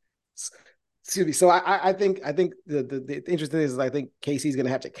 Excuse me. So I think the interesting thing is I think KC's going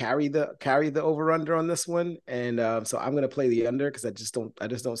to have to carry the over under on this one, and so I'm going to play the under because I just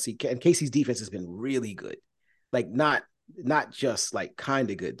don't see. And KC's defense has been really good, like not just like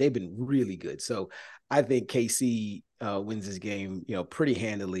kind of good. They've been really good. So I think KC wins this game, pretty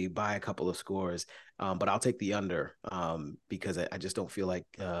handily by a couple of scores. But I'll take the under because I just don't feel like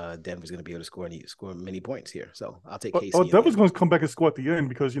Denver's going to be able to score many points here. So I'll take KC. Oh, Denver's going to come back and score at the end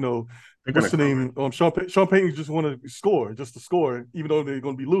because what's the name? Sean Payton just want to score, just to score, even though they're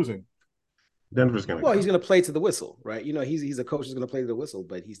going to be losing. Denver's going to. Well, he's going to play to the whistle, right? He's a coach who's going to play to the whistle,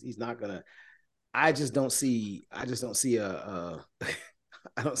 but he's not going to. I don't see a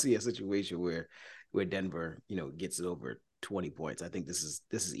I don't see a situation where Denver, gets it over 20 points. I think this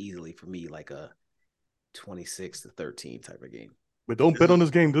is easily for me like a 26-13 type of game. But don't bet on this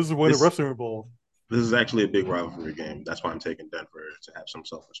game. This is where the refs are involved. This is actually a big rivalry game. That's why I'm taking Denver to have some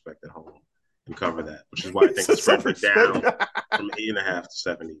self-respect at home and cover that, which is why I think the spread went down from 8.5 to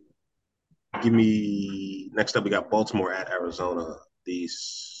 7. Next up, we got Baltimore at Arizona.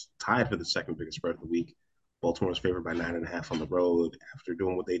 These tied for the second biggest spread of the week. Baltimore is favored by 9.5 on the road after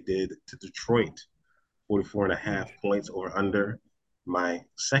doing what they did to Detroit. 44.5 points over under. My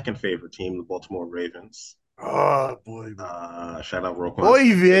second favorite team, the Baltimore Ravens. Oh, boy. Shout out Roquan. Boy,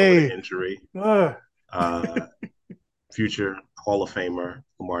 injury. Future Hall of Famer,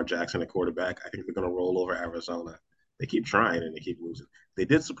 Lamar Jackson at quarterback. I think they're going to roll over Arizona. They keep trying and they keep losing. They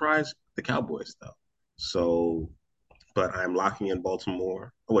did surprise the Cowboys, though. So, but I'm locking in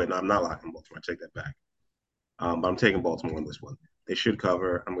Baltimore. Oh, wait, no, I'm not locking in Baltimore. I take that back. But I'm taking Baltimore on this one. They should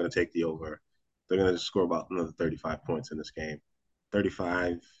cover. I'm going to take the over. They're going to score about another 35 points in this game.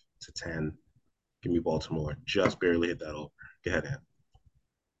 35-10. Give me Baltimore. Just barely hit that over. Go ahead, Ann.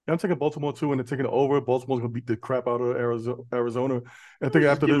 I'm taking Baltimore too, and they're taking it over. Baltimore's going to beat the crap out of Arizona. I think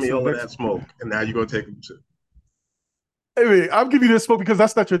after give this, me all of that smoke, and now you're going to take them too. Anyway, I'm giving you this smoke because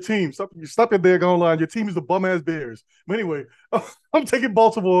that's not your team. Stop it there, going line. Your team is the bum ass Bears. But anyway, I'm taking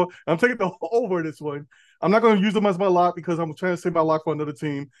Baltimore. I'm taking the over this one. I'm not going to use them as my lock because I'm trying to save my lock for another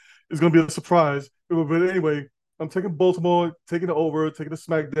team. It's going to be a surprise. But anyway, I'm taking Baltimore, taking the over, taking the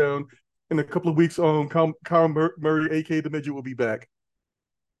smackdown. In a couple of weeks, Kyler Murray, a.k.a. the Midget, will be back.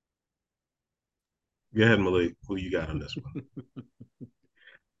 Go ahead, Malik. Who you got on this one?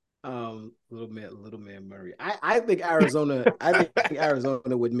 Little man Murray. I think Arizona. I think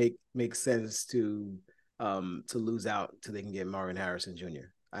Arizona would make sense to lose out so they can get Marvin Harrison Jr.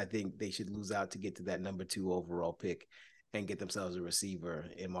 I think they should lose out to get to that number 2 overall pick and get themselves a receiver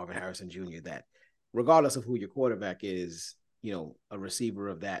in Marvin Harrison Jr. that, regardless of who your quarterback is, a receiver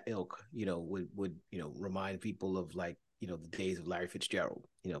of that ilk, would remind people of like, the days of Larry Fitzgerald,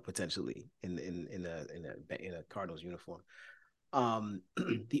 potentially in a Cardinals uniform.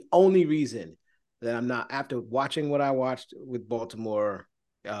 The only reason that I'm not, after watching what I watched with Baltimore,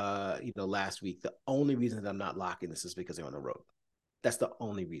 last week, the only reason that I'm not locking this is because they're on the road. That's the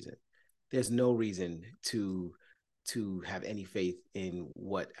only reason. There's no reason to have any faith in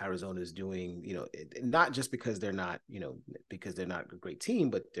what Arizona is doing, not just because they're not, because they're not a great team,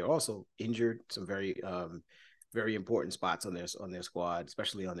 but they're also injured some very, very important spots on their squad,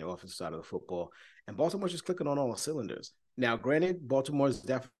 especially on their offensive side of the football. And Baltimore's just clicking on all cylinders. Now, granted, Baltimore's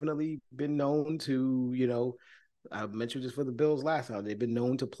definitely been known to, I mentioned this for the Bills last time. They've been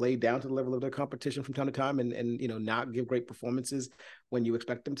known to play down to the level of their competition from time to time and not give great performances when you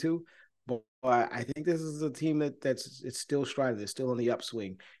expect them to. But I think this is a team that's still striving. They're still on the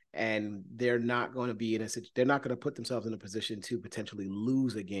upswing, and they're not going to they're not going to put themselves in a position to potentially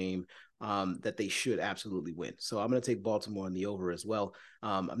lose a game that they should absolutely win. So I'm going to take Baltimore on the over as well.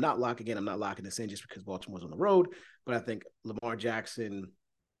 I'm not locking this in just because Baltimore's on the road, but I think Lamar Jackson,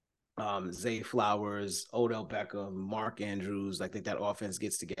 Zay Flowers, Odell Beckham, Mark Andrews, I think that offense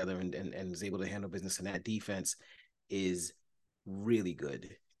gets together and is able to handle business, and that defense is really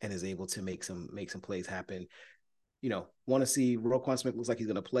good and is able to make some plays happen. Want to see Roquan Smith looks like he's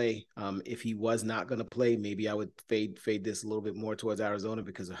going to play. If he was not going to play, maybe I would fade this a little bit more towards Arizona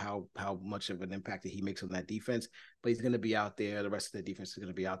because of how much of an impact that he makes on that defense. But he's going to be out there. The rest of the defense is going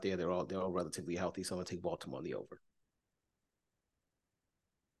to be out there. They're all relatively healthy. So I'm going to take Baltimore on the over.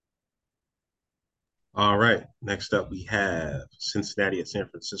 All right. Next up, we have Cincinnati at San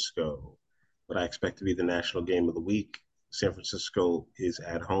Francisco. What I expect to be the national game of the week. San Francisco is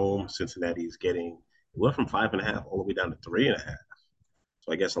at home. Cincinnati is getting – it went from 5.5 all the way down to 3.5.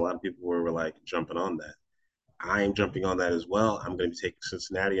 So I guess a lot of people were like jumping on that. I am jumping on that as well. I'm going to be taking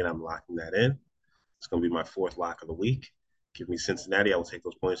Cincinnati, and I'm locking that in. It's going to be my 4th lock of the week. Give me Cincinnati. I will take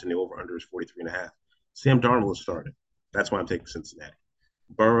those points, and the over-under is 43.5. Sam Darnold has started. That's why I'm taking Cincinnati.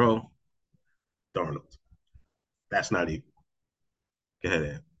 Burrow, Darnold. That's not even. Go ahead,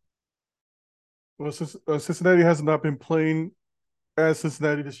 Ed. Well, since Cincinnati has not been playing as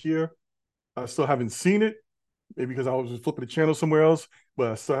Cincinnati this year, I still haven't seen it. Maybe because I was just flipping the channel somewhere else,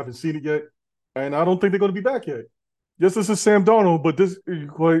 but I still haven't seen it yet. And I don't think they're going to be back yet. Yes, this is Sam Darnold, but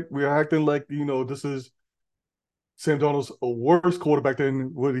we're acting like, this is Sam Darnold's a worse quarterback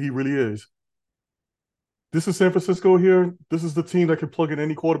than what he really is. This is San Francisco here. This is the team that can plug in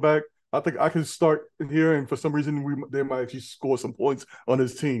any quarterback. I think I can start in here, and for some reason, they might actually score some points on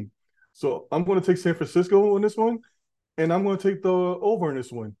this team. So I'm going to take San Francisco on this one, and I'm going to take the over in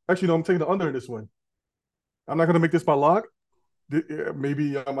this one. Actually, no, I'm taking the under in this one. I'm not going to make this my lock.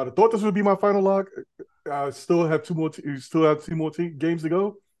 Maybe I might have thought this would be my final lock. I still have two more games to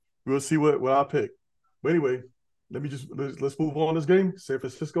go. We'll see what I pick. But anyway, let's move on this game. San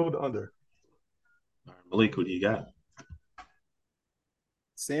Francisco, the under. All right, Malik, what do you got?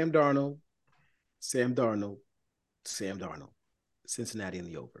 Sam Darnold. Cincinnati in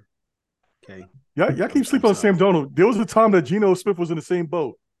the over. Okay. Y'all keep sleeping on Sam Darnold. There was a time that Geno Smith was in the same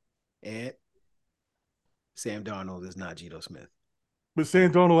boat. And Sam Darnold is not Geno Smith. But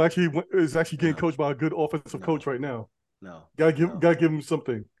Sam Darnold is getting coached by a good offensive coach right now. No. Gotta give him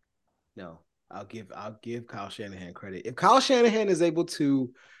something. No. I'll give Kyle Shanahan credit. If Kyle Shanahan is able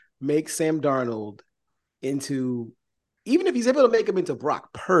to make Sam Darnold into, even if he's able to make him into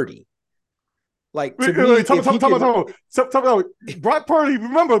Brock Purdy, like to me, talk about Brock Purdy.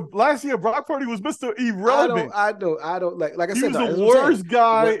 Remember last year, Brock Purdy was Mr. Irrelevant. I don't like I said. He was the worst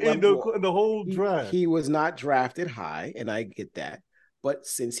guy in the whole draft. He was not drafted high, and I get that. But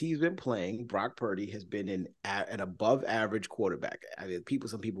since he's been playing, Brock Purdy has been an above average quarterback. I mean,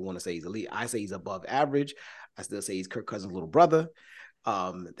 some people want to say he's elite. I say he's above average. I still say he's Kirk Cousins' little brother.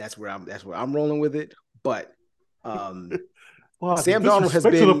 That's where I'm rolling with it. But Sam Darnold has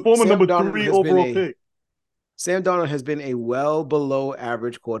been the former number 3 overall pick. Sam Darnold has been a well below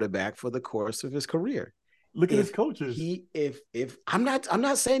average quarterback for the course of his career. Look at his coaches. If I'm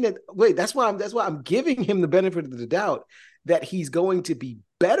not saying that. Wait, that's why I'm giving him the benefit of the doubt that he's going to be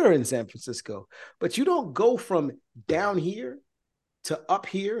better in San Francisco. But you don't go from down here to up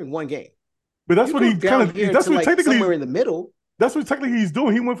here in one game. But that's what he kind of. That's what technically somewhere in the middle. That's what technically he's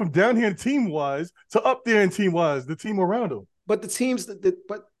doing. He went from down here in team wise to up there in team wise. The team around him. But the teams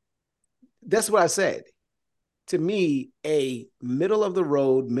but that's what I said. To me, a middle of the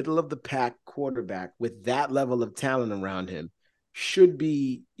road, middle of the pack quarterback with that level of talent around him should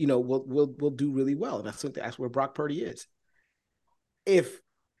be, will do really well. And I think that's where Brock Purdy is.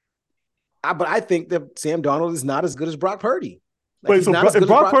 But I think that Sam Darnold is not as good as Brock Purdy. Wait, so if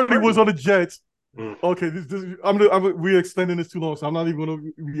Brock Purdy was on the Jets, okay, we're extending this too long, so I'm not even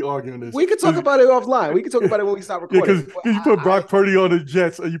going to be arguing this. We can talk about it offline. We can talk about it when we stop recording. Yeah, because you put Brock Purdy on the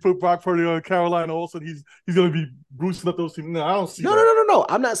Jets, and you put Brock Purdy on Carolina, all of a sudden he's going to be boosting up those teams. No, I don't see that. No.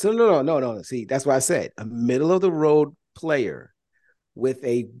 I'm not saying no. See, that's why I said a middle of the road player with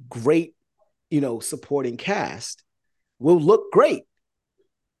a great, supporting cast will look great.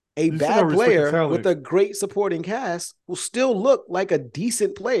 A bad player with a great supporting cast will still look like a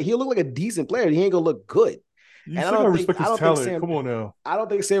decent player. He'll look like a decent player. He ain't gonna look good. You and I don't respect his talent. Come on now. I don't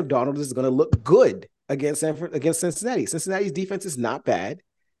think Sam Darnold is gonna look good against Cincinnati. Cincinnati's defense is not bad.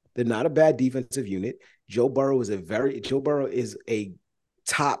 They're not a bad defensive unit. Joe Burrow is a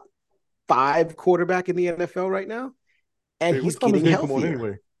top 5 quarterback in the NFL right now, and he's getting healthier.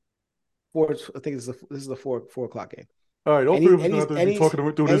 Anyway, I think this is a 4 o'clock game. All right, all three of us have to be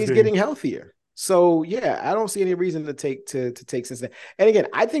talking through this game. He's getting healthier. So, yeah, I don't see any reason to take Cincinnati. And again,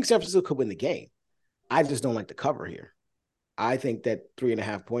 I think San Francisco could win the game. I just don't like the cover here. I think that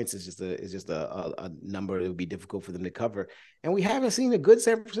 3.5 points is just a number that would be difficult for them to cover. And we haven't seen a good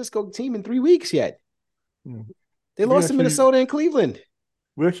San Francisco team in 3 weeks yet. They lost to Minnesota and Cleveland.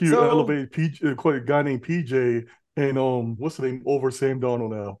 We actually elevated a guy named PJ and what's the name over Sam Darnold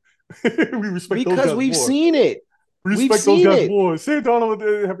now. We respect those guys because we've more. Seen it. We respect those guys more. Sam Darnold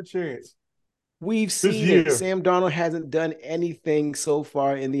didn't have a chance. We've seen it. Sam Darnold hasn't done anything so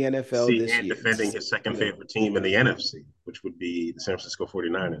far in the NFL this year. Defending his second favorite team in the NFC, which would be the San Francisco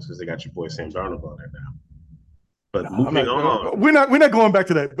 49ers, because they got your boy Sam Darnold on there now. But moving on. We're not going back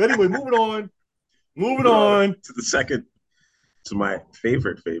to that. But anyway, moving on. Moving on. To my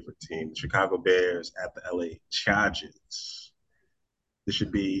favorite team, the Chicago Bears at the LA Chargers. This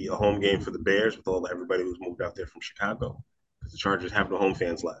should be a home game for the Bears with everybody who's moved out there from Chicago, because the Chargers have no home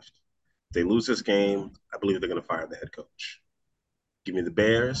fans left. If they lose this game, I believe they're going to fire the head coach. Give me the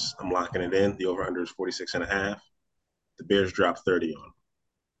Bears. I'm locking it in. The over-under is 46.5. The Bears drop 30 on them.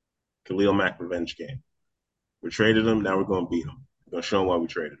 Khalil Mack revenge game. We traded him. Now we're going to beat him. We're going to show them why we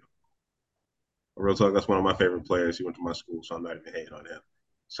traded him. Real talk, that's one of my favorite players. He went to my school, so I'm not even hating on him.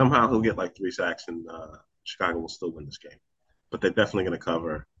 Somehow he'll get like 3 sacks, and Chicago will still win this game. But they're definitely going to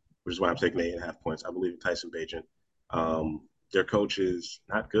cover, which is why I'm taking 8.5 points. I believe in Tyson Bagent. Their coach is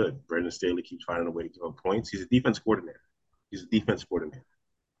not good. Brendan Staley keeps finding a way to give up points. He's a defense coordinator.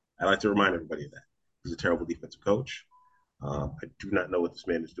 I like to remind everybody of that. He's a terrible defensive coach. I do not know what this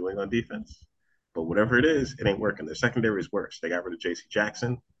man is doing on defense, but whatever it is, it ain't working. Their secondary is worse. They got rid of J.C.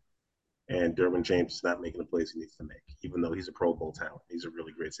 Jackson, and Derwin James is not making the plays he needs to make, even though he's a Pro Bowl talent. He's a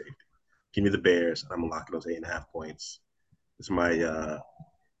really great safety. Give me the Bears. I'm locking those 8.5 points. It's my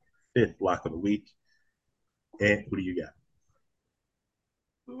fifth lock of the week. And who do you got?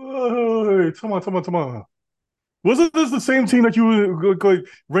 Hey, come on. Wasn't this the same team that you were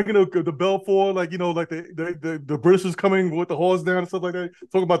ringing the bell for? Like, like the British is coming with the horse down and stuff like that.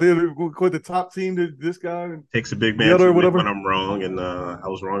 Talking about the top team, this guy. And takes a big man to admit when I'm wrong, and I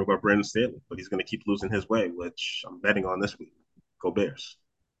was wrong about Brandon Staley, but he's going to keep losing his way, which I'm betting on this week. Go Bears.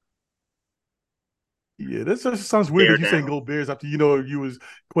 Yeah, that just sounds weird that you saying go Bears after you was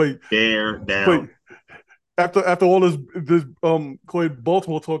quite bear down. After all this quite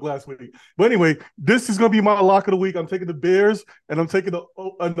Baltimore talk last week. But anyway, this is gonna be my lock of the week. I'm taking the Bears and I'm taking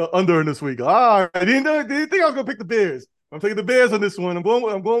the under in this week. All right, I didn't think I was gonna pick the Bears. I'm taking the Bears on this one. I'm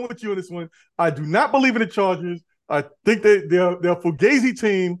going with you on this one. I do not believe in the Chargers. I think they're a fugazi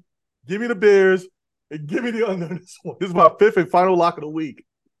team. Give me the Bears and give me the under in this one. This is my fifth and final lock of the week.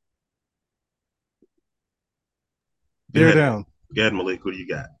 Bear down. Go ahead, Malik. Who do you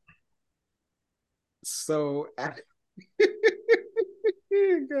got? So, gosh.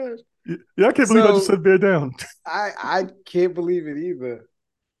 Yeah, I can't believe I just said bear down. I can't believe it either.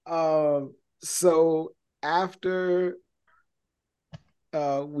 So after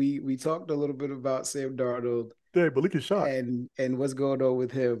we talked a little bit about Sam Darnold, Malik is shot, and what's going on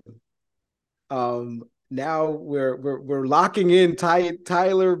with him. Now we're locking in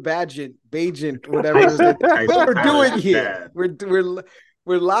Tyler Bagent, whatever it is. What we're doing here.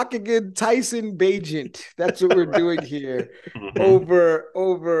 We're locking in Tyson Bagent. That's what we're doing here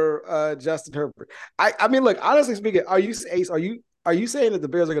over Justin Herbert. I mean, look, honestly speaking, are you saying that the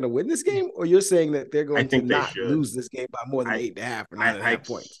Bears are going to win this game, or you're saying that they're going to not lose this game by more than 8.5 or 9.5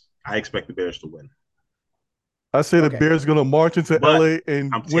 points? I expect the Bears to win. I say the Bears are going to march into LA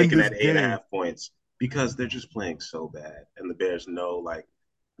and I'm win taking this that game. 8.5 points because they're just playing so bad, and the Bears know like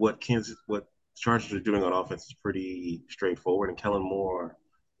what Chargers are doing on offense is pretty straightforward. And Kellen Moore,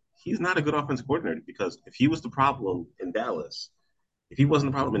 he's not a good offensive coordinator, because if he was the problem in Dallas,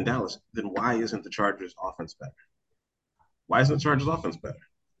 then why isn't the Chargers offense better? Why isn't the Chargers offense better?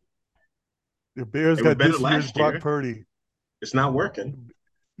 The Bears got this year's Brock Purdy. It's not working.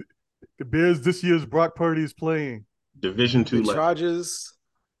 The Bears this year's Brock Purdy is playing. Division II.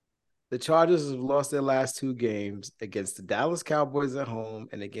 The Chargers have lost their last 2 games against the Dallas Cowboys at home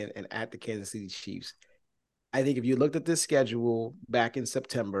and at the Kansas City Chiefs. I think if you looked at this schedule back in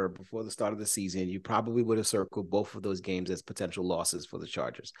September before the start of the season, you probably would have circled both of those games as potential losses for the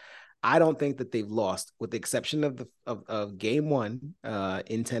Chargers. I don't think that they've lost, with the exception of game 1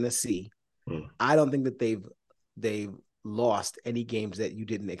 in Tennessee. I don't think that they've lost any games that you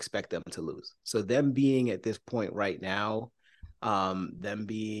didn't expect them to lose. So them being at this point right now, them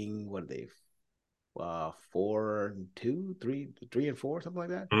being, what are they, 4-2, 3-4, something like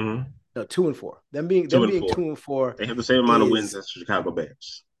that. Mm-hmm. No, 2-4. Them being 2-4. They have the same amount of wins as the Chicago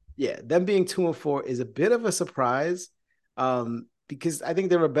Bears. Yeah, them being 2-4 is a bit of a surprise, because I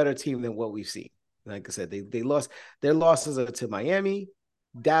think they're a better team than what we've seen. Like I said, they lost. Their losses are to Miami,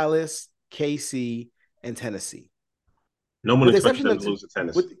 Dallas, KC, and Tennessee. No one expected them to lose to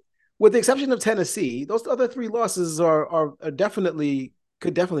Tennessee. With the exception of Tennessee, those other 3 losses could definitely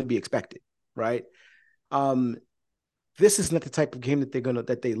be expected, right? This is not the type of game that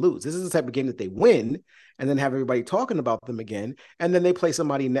they lose. This is the type of game that they win and then have everybody talking about them again, and then they play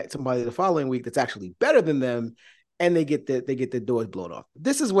somebody the following week that's actually better than them, and they get the doors blown off.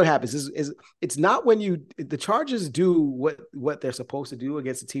 This is what happens. It's not when the Chargers do what they're supposed to do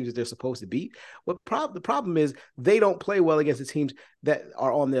against the teams that they're supposed to beat. The problem is they don't play well against the teams that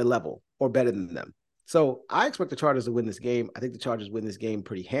are on their level or better than them. So I expect the Chargers to win this game. I think the Chargers win this game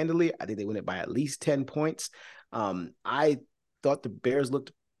pretty handily. I think they win it by at least 10 points. I thought the Bears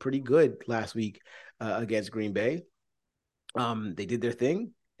looked pretty good last week against Green Bay. They did their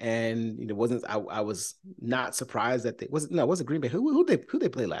thing. And I was not surprised that was it Green Bay? Who they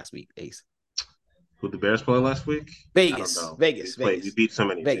play last week, Ace? Who the Bears play last week? Vegas. We beat so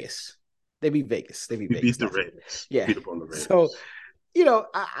many. Vegas. They beat Vegas. We beat the Ravens. Yeah. Beat up on the Ravens. So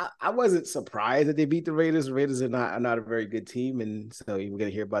I wasn't surprised that they beat the Raiders. The Raiders are not a very good team, and so we're gonna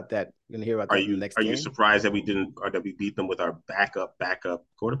hear about that. We're gonna hear about that in the next Are game. you surprised that we didn't or that we beat them with our backup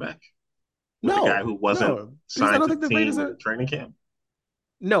quarterback? With the No, guy who wasn't because I signed don't to think the the Raiders team in are. the training camp?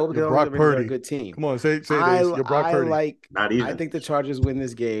 No, because You're I don't think Brock the Raiders are a Purdy. good team. Come on, say it, I Ace. You're Brock I Purdy. like. Not I even. think the Chargers win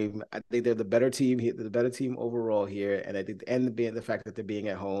this game. I think they're the better team here. They're the better team overall here, and I think the fact that they're being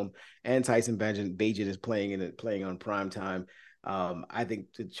at home and Tyson Bagent is playing on prime time. I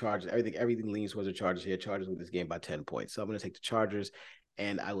think the Chargers. Everything leans towards the Chargers here. Chargers win this game by 10 points. So I'm going to take the Chargers,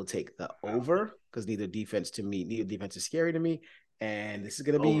 and I will take the over because neither defense is scary to me. And this is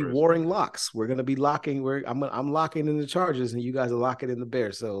going to be warring locks. We're going to be locking. I'm locking in the Chargers, and you guys are locking in the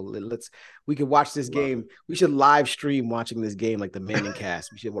Bears. So we can watch this game. We should live stream watching this game like the Manning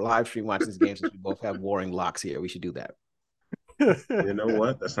cast. We should live stream watching this game since we both have warring locks here. We should do that. You know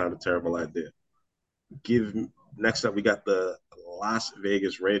what? That's not a terrible idea. Next up, we got the Las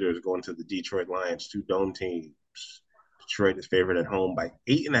Vegas Raiders going to the Detroit Lions, two dome teams. Detroit is favored at home by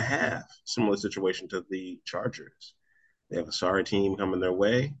 8.5. Similar situation to the Chargers. They have a sorry team coming their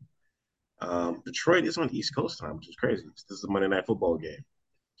way. Detroit is on East Coast time, which is crazy. This is a Monday Night Football game.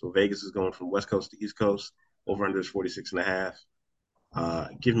 So Vegas is going from West Coast to East Coast. Over-under is 46.5.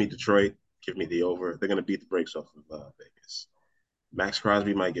 Give me Detroit. Give me the over. They're going to beat the brakes off of Vegas. Max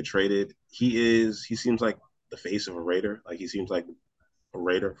Crosby might get traded. He seems like the face of a Raider. Like, he seems like a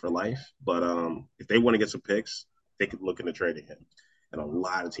Raider for life. But if they want to get some picks, they could look into trading him. And a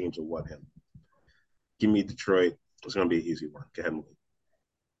lot of teams will want him. Give me Detroit. It's going to be an easy one. Go ahead, Malik.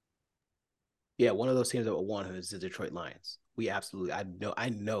 Yeah, one of those teams that will want him is the Detroit Lions. We absolutely, I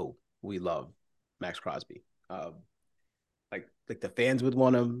know we love Max Crosby. Like the fans would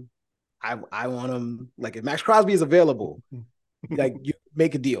want him. I want him. Like, if Max Crosby is available, like, you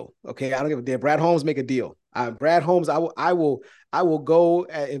make a deal. Okay, I don't give a damn. Brad Holmes, make a deal. Brad Holmes, I will go.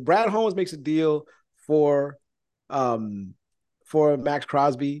 If Brad Holmes makes a deal for Max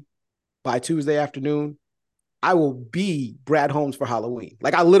Crosby by Tuesday afternoon, I will be Brad Holmes for Halloween.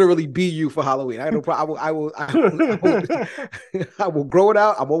 Like, I literally be you for Halloween. I have no problem. I will grow it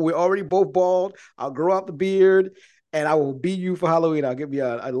out. We're already both bald. I'll grow out the beard, and I will be you for Halloween. I'll give you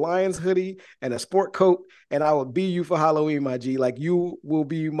a Lions hoodie and a sport coat, and I will be you for Halloween, my G. Like, you will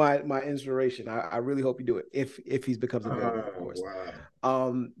be my inspiration. I really hope you do it if he becomes available, of course.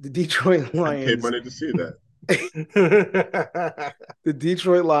 Wow. The Detroit Lions. I paid money to see that. The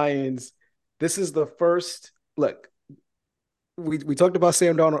Detroit Lions. This is the first. Look, we talked about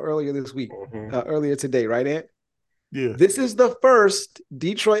Sam Darnold earlier this week, earlier today, right, Ant? Yeah. This is the first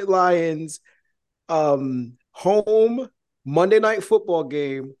Detroit Lions home Monday Night Football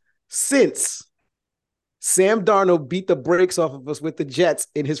game since Sam Darnold beat the brakes off of us with the Jets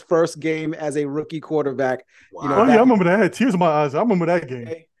in his first game as a rookie quarterback. Wow. I remember that. I had tears in my eyes. I remember that game.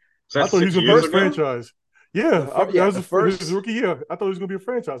 Okay. I thought he was going to be a franchise. Yeah, that was his rookie year. I thought he was going to be a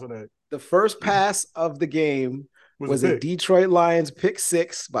franchise on that. The first pass of the game was a Detroit Lions pick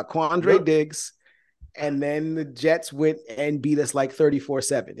six by Quandre Diggs, and then the Jets went and beat us like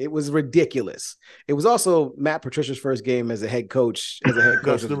 34-7. It was ridiculous. It was also Matt Patricia's first game as a head coach of the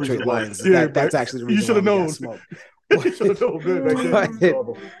Detroit Lions. Yeah, that's actually the reason you should have known. You should have known good back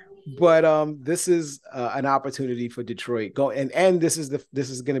then. But this is an opportunity for Detroit. And this is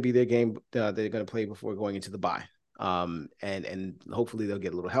going to be their game they're going to play before going into the bye. And hopefully they'll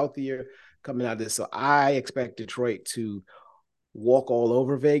get a little healthier coming out of this. So I expect Detroit to walk all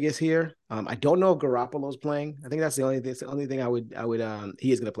over Vegas here. I don't know if Garoppolo's playing. I think that's the only thing I would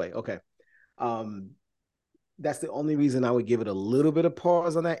he is going to play. Okay. That's the only reason I would give it a little bit of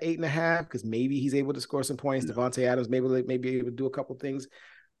pause on that 8.5, because maybe he's able to score some points. No. Devontae Adams maybe able to do a couple things.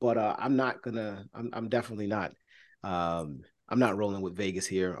 But I'm definitely not. I'm not rolling with Vegas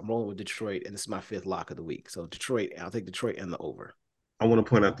here. I'm rolling with Detroit, and this is my fifth lock of the week. So Detroit, I'll take Detroit and the over. I want to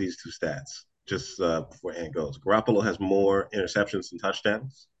point out these two stats just before Ant goes. Garoppolo has more interceptions than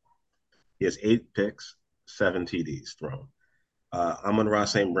touchdowns. He has 8 picks, 7 TDs thrown. Amon-Ra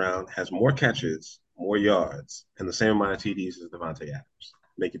St. Brown has more catches, more yards, and the same amount of TDs as Devontae Adams.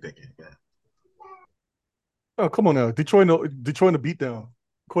 Make your pick, Ant. Oh, come on now. Detroit in the beatdown.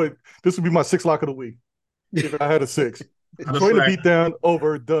 Quick, this would be my 6th lock of the week if I had a 6. Detroit to beat down,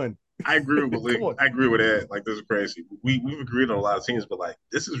 over, done. I agree with Malik. I agree with Ed. Like, this is crazy. We've agreed on a lot of teams, but like,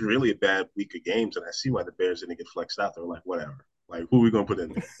 this is really a bad week of games, and I see why the Bears didn't get flexed out. They're like, whatever. Like, who are we gonna put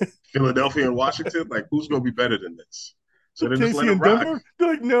in there? Philadelphia and Washington? Like, who's gonna be better than this? So they're just letting it rock. Denver?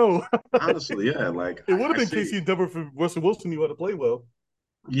 They're like, no. Honestly, yeah. Like, it would have been KC and Denver for Russell Wilson. You had to play well.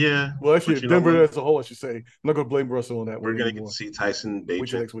 Yeah. Well, actually, Denver as a whole, I should say. I'm not going to blame Russell on that. We're going to get to see Tyson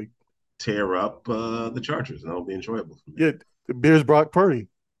Bagent next week tear up the Chargers, and that'll be enjoyable for me. Yeah, The Bears Brock Purdy.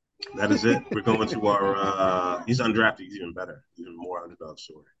 That is it. We're going to our he's undrafted, he's even better, even more underdog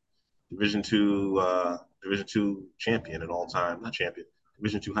story. Division two champion at all time, not champion,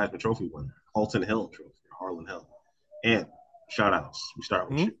 Division two Heisman Trophy winner, Halton Hill Trophy, Harlan Hill. And shout outs. We start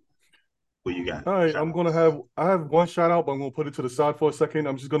with you. What you got? All right, I have one shout out, but I'm gonna put it to the side for a second.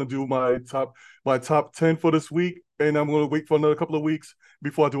 I'm just gonna do my top 10 for this week, and I'm gonna wait for another couple of weeks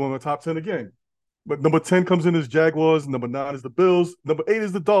before I do my top 10 again. But number 10 comes in as Jaguars, number 9 is the Bills, number 8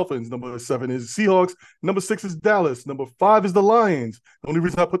 is the Dolphins, number 7 is Seahawks, number 6 is Dallas, number 5 is the Lions. The only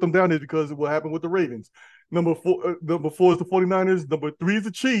reason I put them down is because of what happened with the Ravens. Number 4 is the 49ers, number 3 is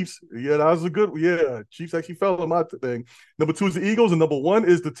the Chiefs. Yeah, that was a good Chiefs actually fell on my thing. Number 2 is the Eagles, and number 1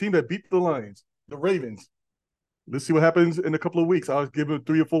 is the team that beat the Lions, the Ravens. Let's see what happens in a couple of weeks. I'll give it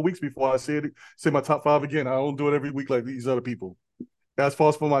 3 or 4 weeks before I say my top 5 again. I don't do it every week like these other people. As far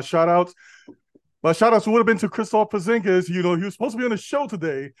as for my shout outs would have been to Christoph Porzingis. He was supposed to be on the show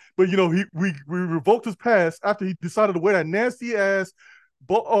today, but we revoked his pass after he decided to wear that nasty ass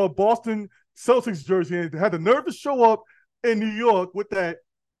Boston Celtics jersey and had the nerve to show up in New York with that.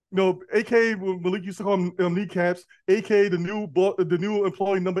 AK Malik used to call him kneecaps. AK the new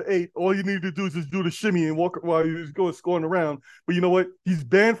employee number 8. All you need to do is just do the shimmy and walk while he's going scoring around. But you know what? He's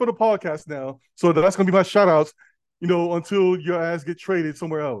banned for the podcast now, so that's gonna be my shout outs. Until your ass get traded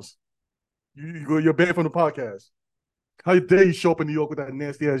somewhere else. You're banned from the podcast. How dare you show up in New York with that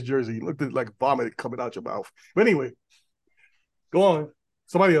nasty ass jersey? You looked like vomit coming out your mouth. But anyway, go on.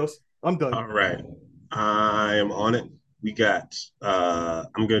 Somebody else. I'm done. All right. I am on it. We got I'm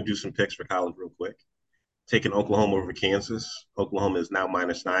gonna do some picks for college real quick. Taking Oklahoma over Kansas. Oklahoma is now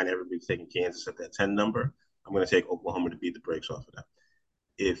 -9. Everybody's taking Kansas at that 10 number. I'm gonna take Oklahoma to beat the brakes off of that.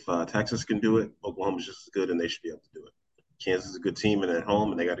 If Texas can do it, Oklahoma's just as good and they should be able to do it. Kansas is a good team and at home,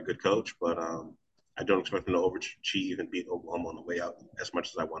 and they got a good coach, but I don't expect them to overachieve and beat Oklahoma on the way out as much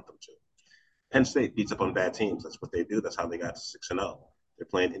as I want them to. Penn State beats up on bad teams. That's what they do. That's how they got to 6-0. They're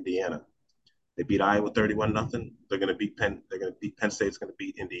playing Indiana. They beat Iowa 31-0. They're going to beat Penn. Penn State's going to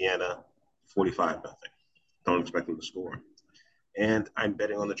beat Indiana 45-0. Don't expect them to score. And I'm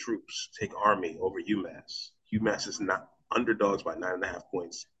betting on the troops. Take Army over UMass. UMass is not underdogs by 9.5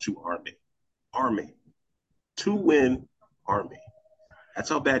 points to Army. Army. 2-win Army. That's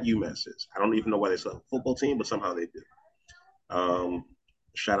how bad UMass is. I don't even know why they still have a football team, but somehow they do.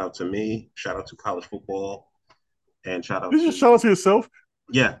 Shout out to me. Shout out to college football. And shout out Did you shout out to yourself?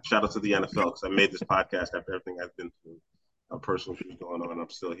 Yeah, shout out to the NFL because I made this podcast after everything I've been through. Personal issues going on. I'm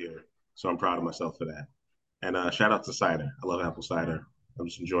still here. So I'm proud of myself for that. And shout out to cider. I love apple cider. I'm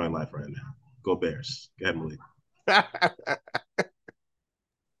just enjoying life right now. Go Bears. Go ahead, Malik.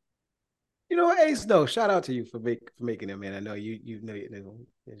 Ace, no, shout out to you for making it, man. I know you know,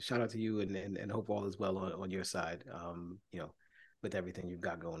 shout out to you and hope all is well on your side, with everything you've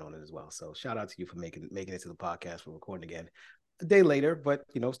got going on as well. So shout out to you for making it to the podcast, for recording again a day later, but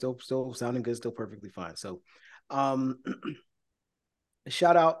still sounding good, still perfectly fine. So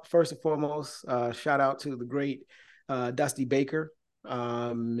shout out first and foremost, shout out to the great Dusty Baker.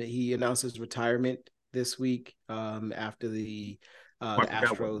 He announced his retirement this week after the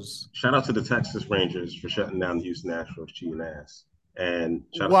Astros. Shout out to the Texas Rangers for shutting down the Houston Astros, cheating ass. And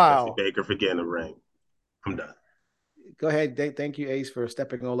shout out to Dusty Baker for getting a ring. I'm done. Go ahead. Thank you, Ace, for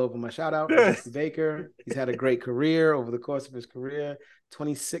stepping all over my shout out. Dusty Baker. He's had a great career over the course of his career.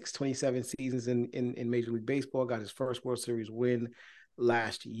 26, 27 seasons in Major League Baseball. Got his first World Series win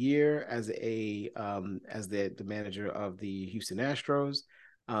last year as the manager of the Houston Astros.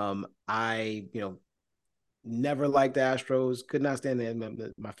 I never liked the Astros. Could not stand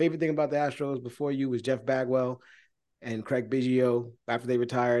them. My favorite thing about the Astros before you was Jeff Bagwell and Craig Biggio. After they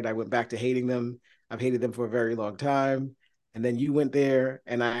retired, I went back to hating them. I've hated them for a very long time. And then you went there,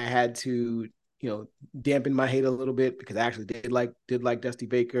 and I had to, dampen my hate a little bit because I actually did like Dusty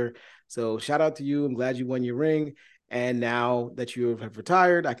Baker. So shout out to you. I'm glad you won your ring. And now that you have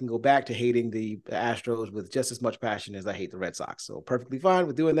retired, I can go back to hating the Astros with just as much passion as I hate the Red Sox. So perfectly fine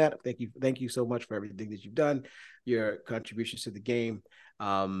with doing that. Thank you so much for everything that you've done, your contributions to the game.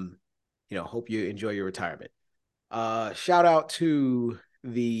 Hope you enjoy your retirement. Shout out to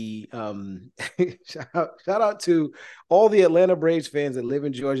the shout out to all the Atlanta Braves fans that live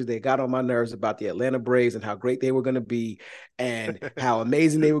in Georgia. They got on my nerves about the Atlanta Braves and how great they were going to be and how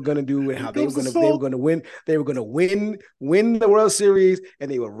amazing they were going to do and how they were going to win. They were going to win the World Series,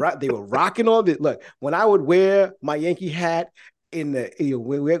 and they were rocking all this. Look, when I would wear my Yankee hat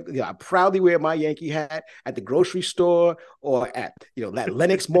I proudly wear my Yankee hat at the grocery store or at that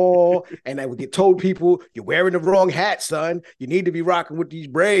Lenox Mall, and I would get told, people, you're wearing the wrong hat, son. You need to be rocking with these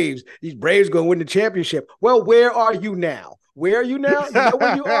Braves. These Braves going to win the championship. Well, where are you now? Where are you now? You know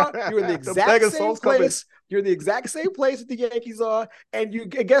where you are? You're in the exact same place. You're in the exact same place that the Yankees are. And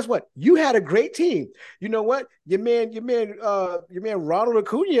guess what? You had a great team. You know what? Your man, Ronald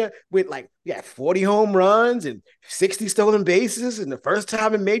Acuna with 40 home runs and 60 stolen bases and the first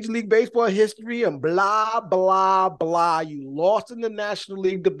time in Major League Baseball history and blah, blah, blah. You lost in the National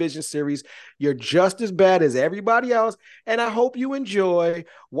League Division Series. You're just as bad as everybody else. And I hope you enjoy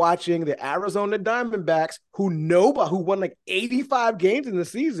watching the Arizona Diamondbacks, who won 85 games in the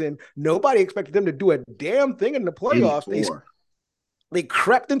season. Nobody expected them to do a damn thing in the playoffs. They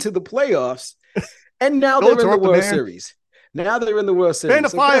crept into the playoffs, and now they're in the World Series. Now they're in the World Series.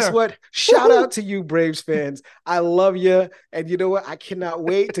 So guess what? Shout out to you, Braves fans. I love you. And you know what? I cannot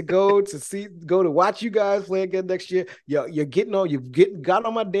wait to go to watch you guys play again next year. You've got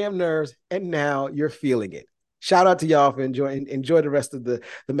on my damn nerves, and now you're feeling it. Shout out to y'all for enjoy the rest of the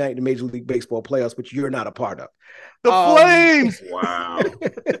Major League Baseball playoffs, which you're not a part of. The Flames! Wow.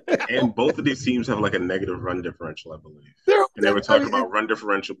 And both of these teams have a negative run differential, I believe. They were talking about run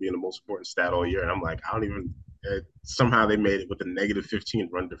differential being the most important stat all year. And I'm like, somehow they made it with a negative 15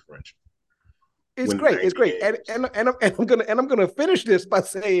 run differential. It's great. It's great. And I'm gonna finish this by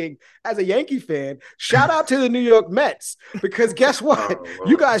saying, as a Yankee fan, shout out to the New York Mets, because guess what?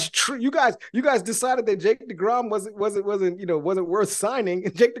 You guys decided that Jake DeGrom wasn't worth signing,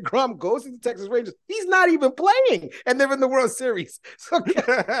 and Jake DeGrom goes to the Texas Rangers. He's not even playing, and they're in the World Series. So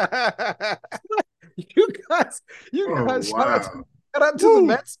you guys, shout out to the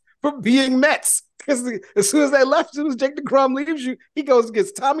Mets for being Mets. Because as soon as they left, as soon as Jake DeGrom leaves you, he goes and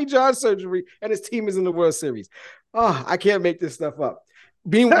gets Tommy John surgery, and his team is in the World Series. Oh, I can't make this stuff up.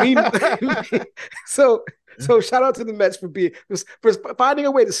 So shout out to the Mets for finding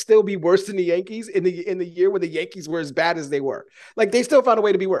a way to still be worse than the Yankees in the year where the Yankees were as bad as they were. They still found a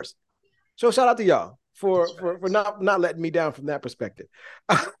way to be worse. So shout out to y'all for not letting me down from that perspective.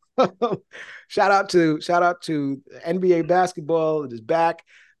 Shout out to NBA basketball. It is back.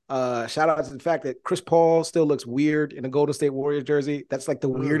 Shout out to the fact that Chris Paul still looks weird in a Golden State Warriors jersey. That's the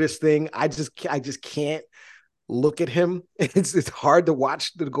weirdest thing. I just can't look at him. It's hard to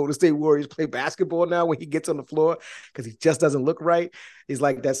watch the Golden State Warriors play basketball now when he gets on the floor, because he just doesn't look right. He's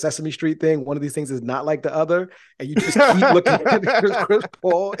like that Sesame Street thing. One of these things is not like the other, and you just keep looking at Chris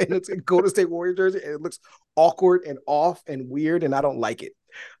Paul and it's a Golden State Warriors jersey, and it looks awkward and off and weird, and I don't like it.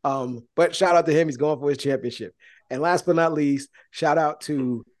 But shout out to him. He's going for his championship. And last but not least, shout out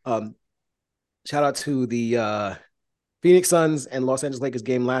to the Phoenix Suns and Los Angeles Lakers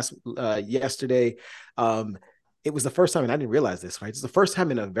game yesterday. It was the first time, and I didn't realize this, right? It's the first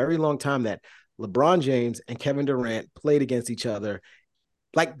time in a very long time that LeBron James and Kevin Durant played against each other.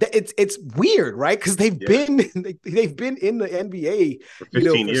 It's weird, right? Because they've been in the NBA for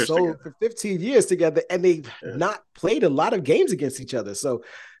 15 years together, and they've not played a lot of games against each other. So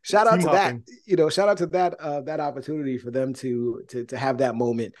shout out to that. Shout out to that opportunity for them to have that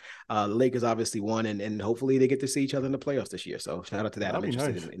moment. The Lakers obviously won, and hopefully they get to see each other in the playoffs this year. So shout out to that. I'm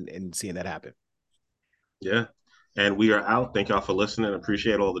interested in seeing that happen. Yeah, and we are out. Thank y'all for listening.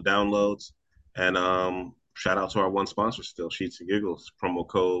 Appreciate all the downloads, and shout out to our one sponsor still, Sheets and Giggles. Promo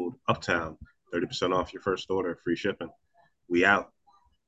code Uptown, 30% off your first order, free shipping. We out.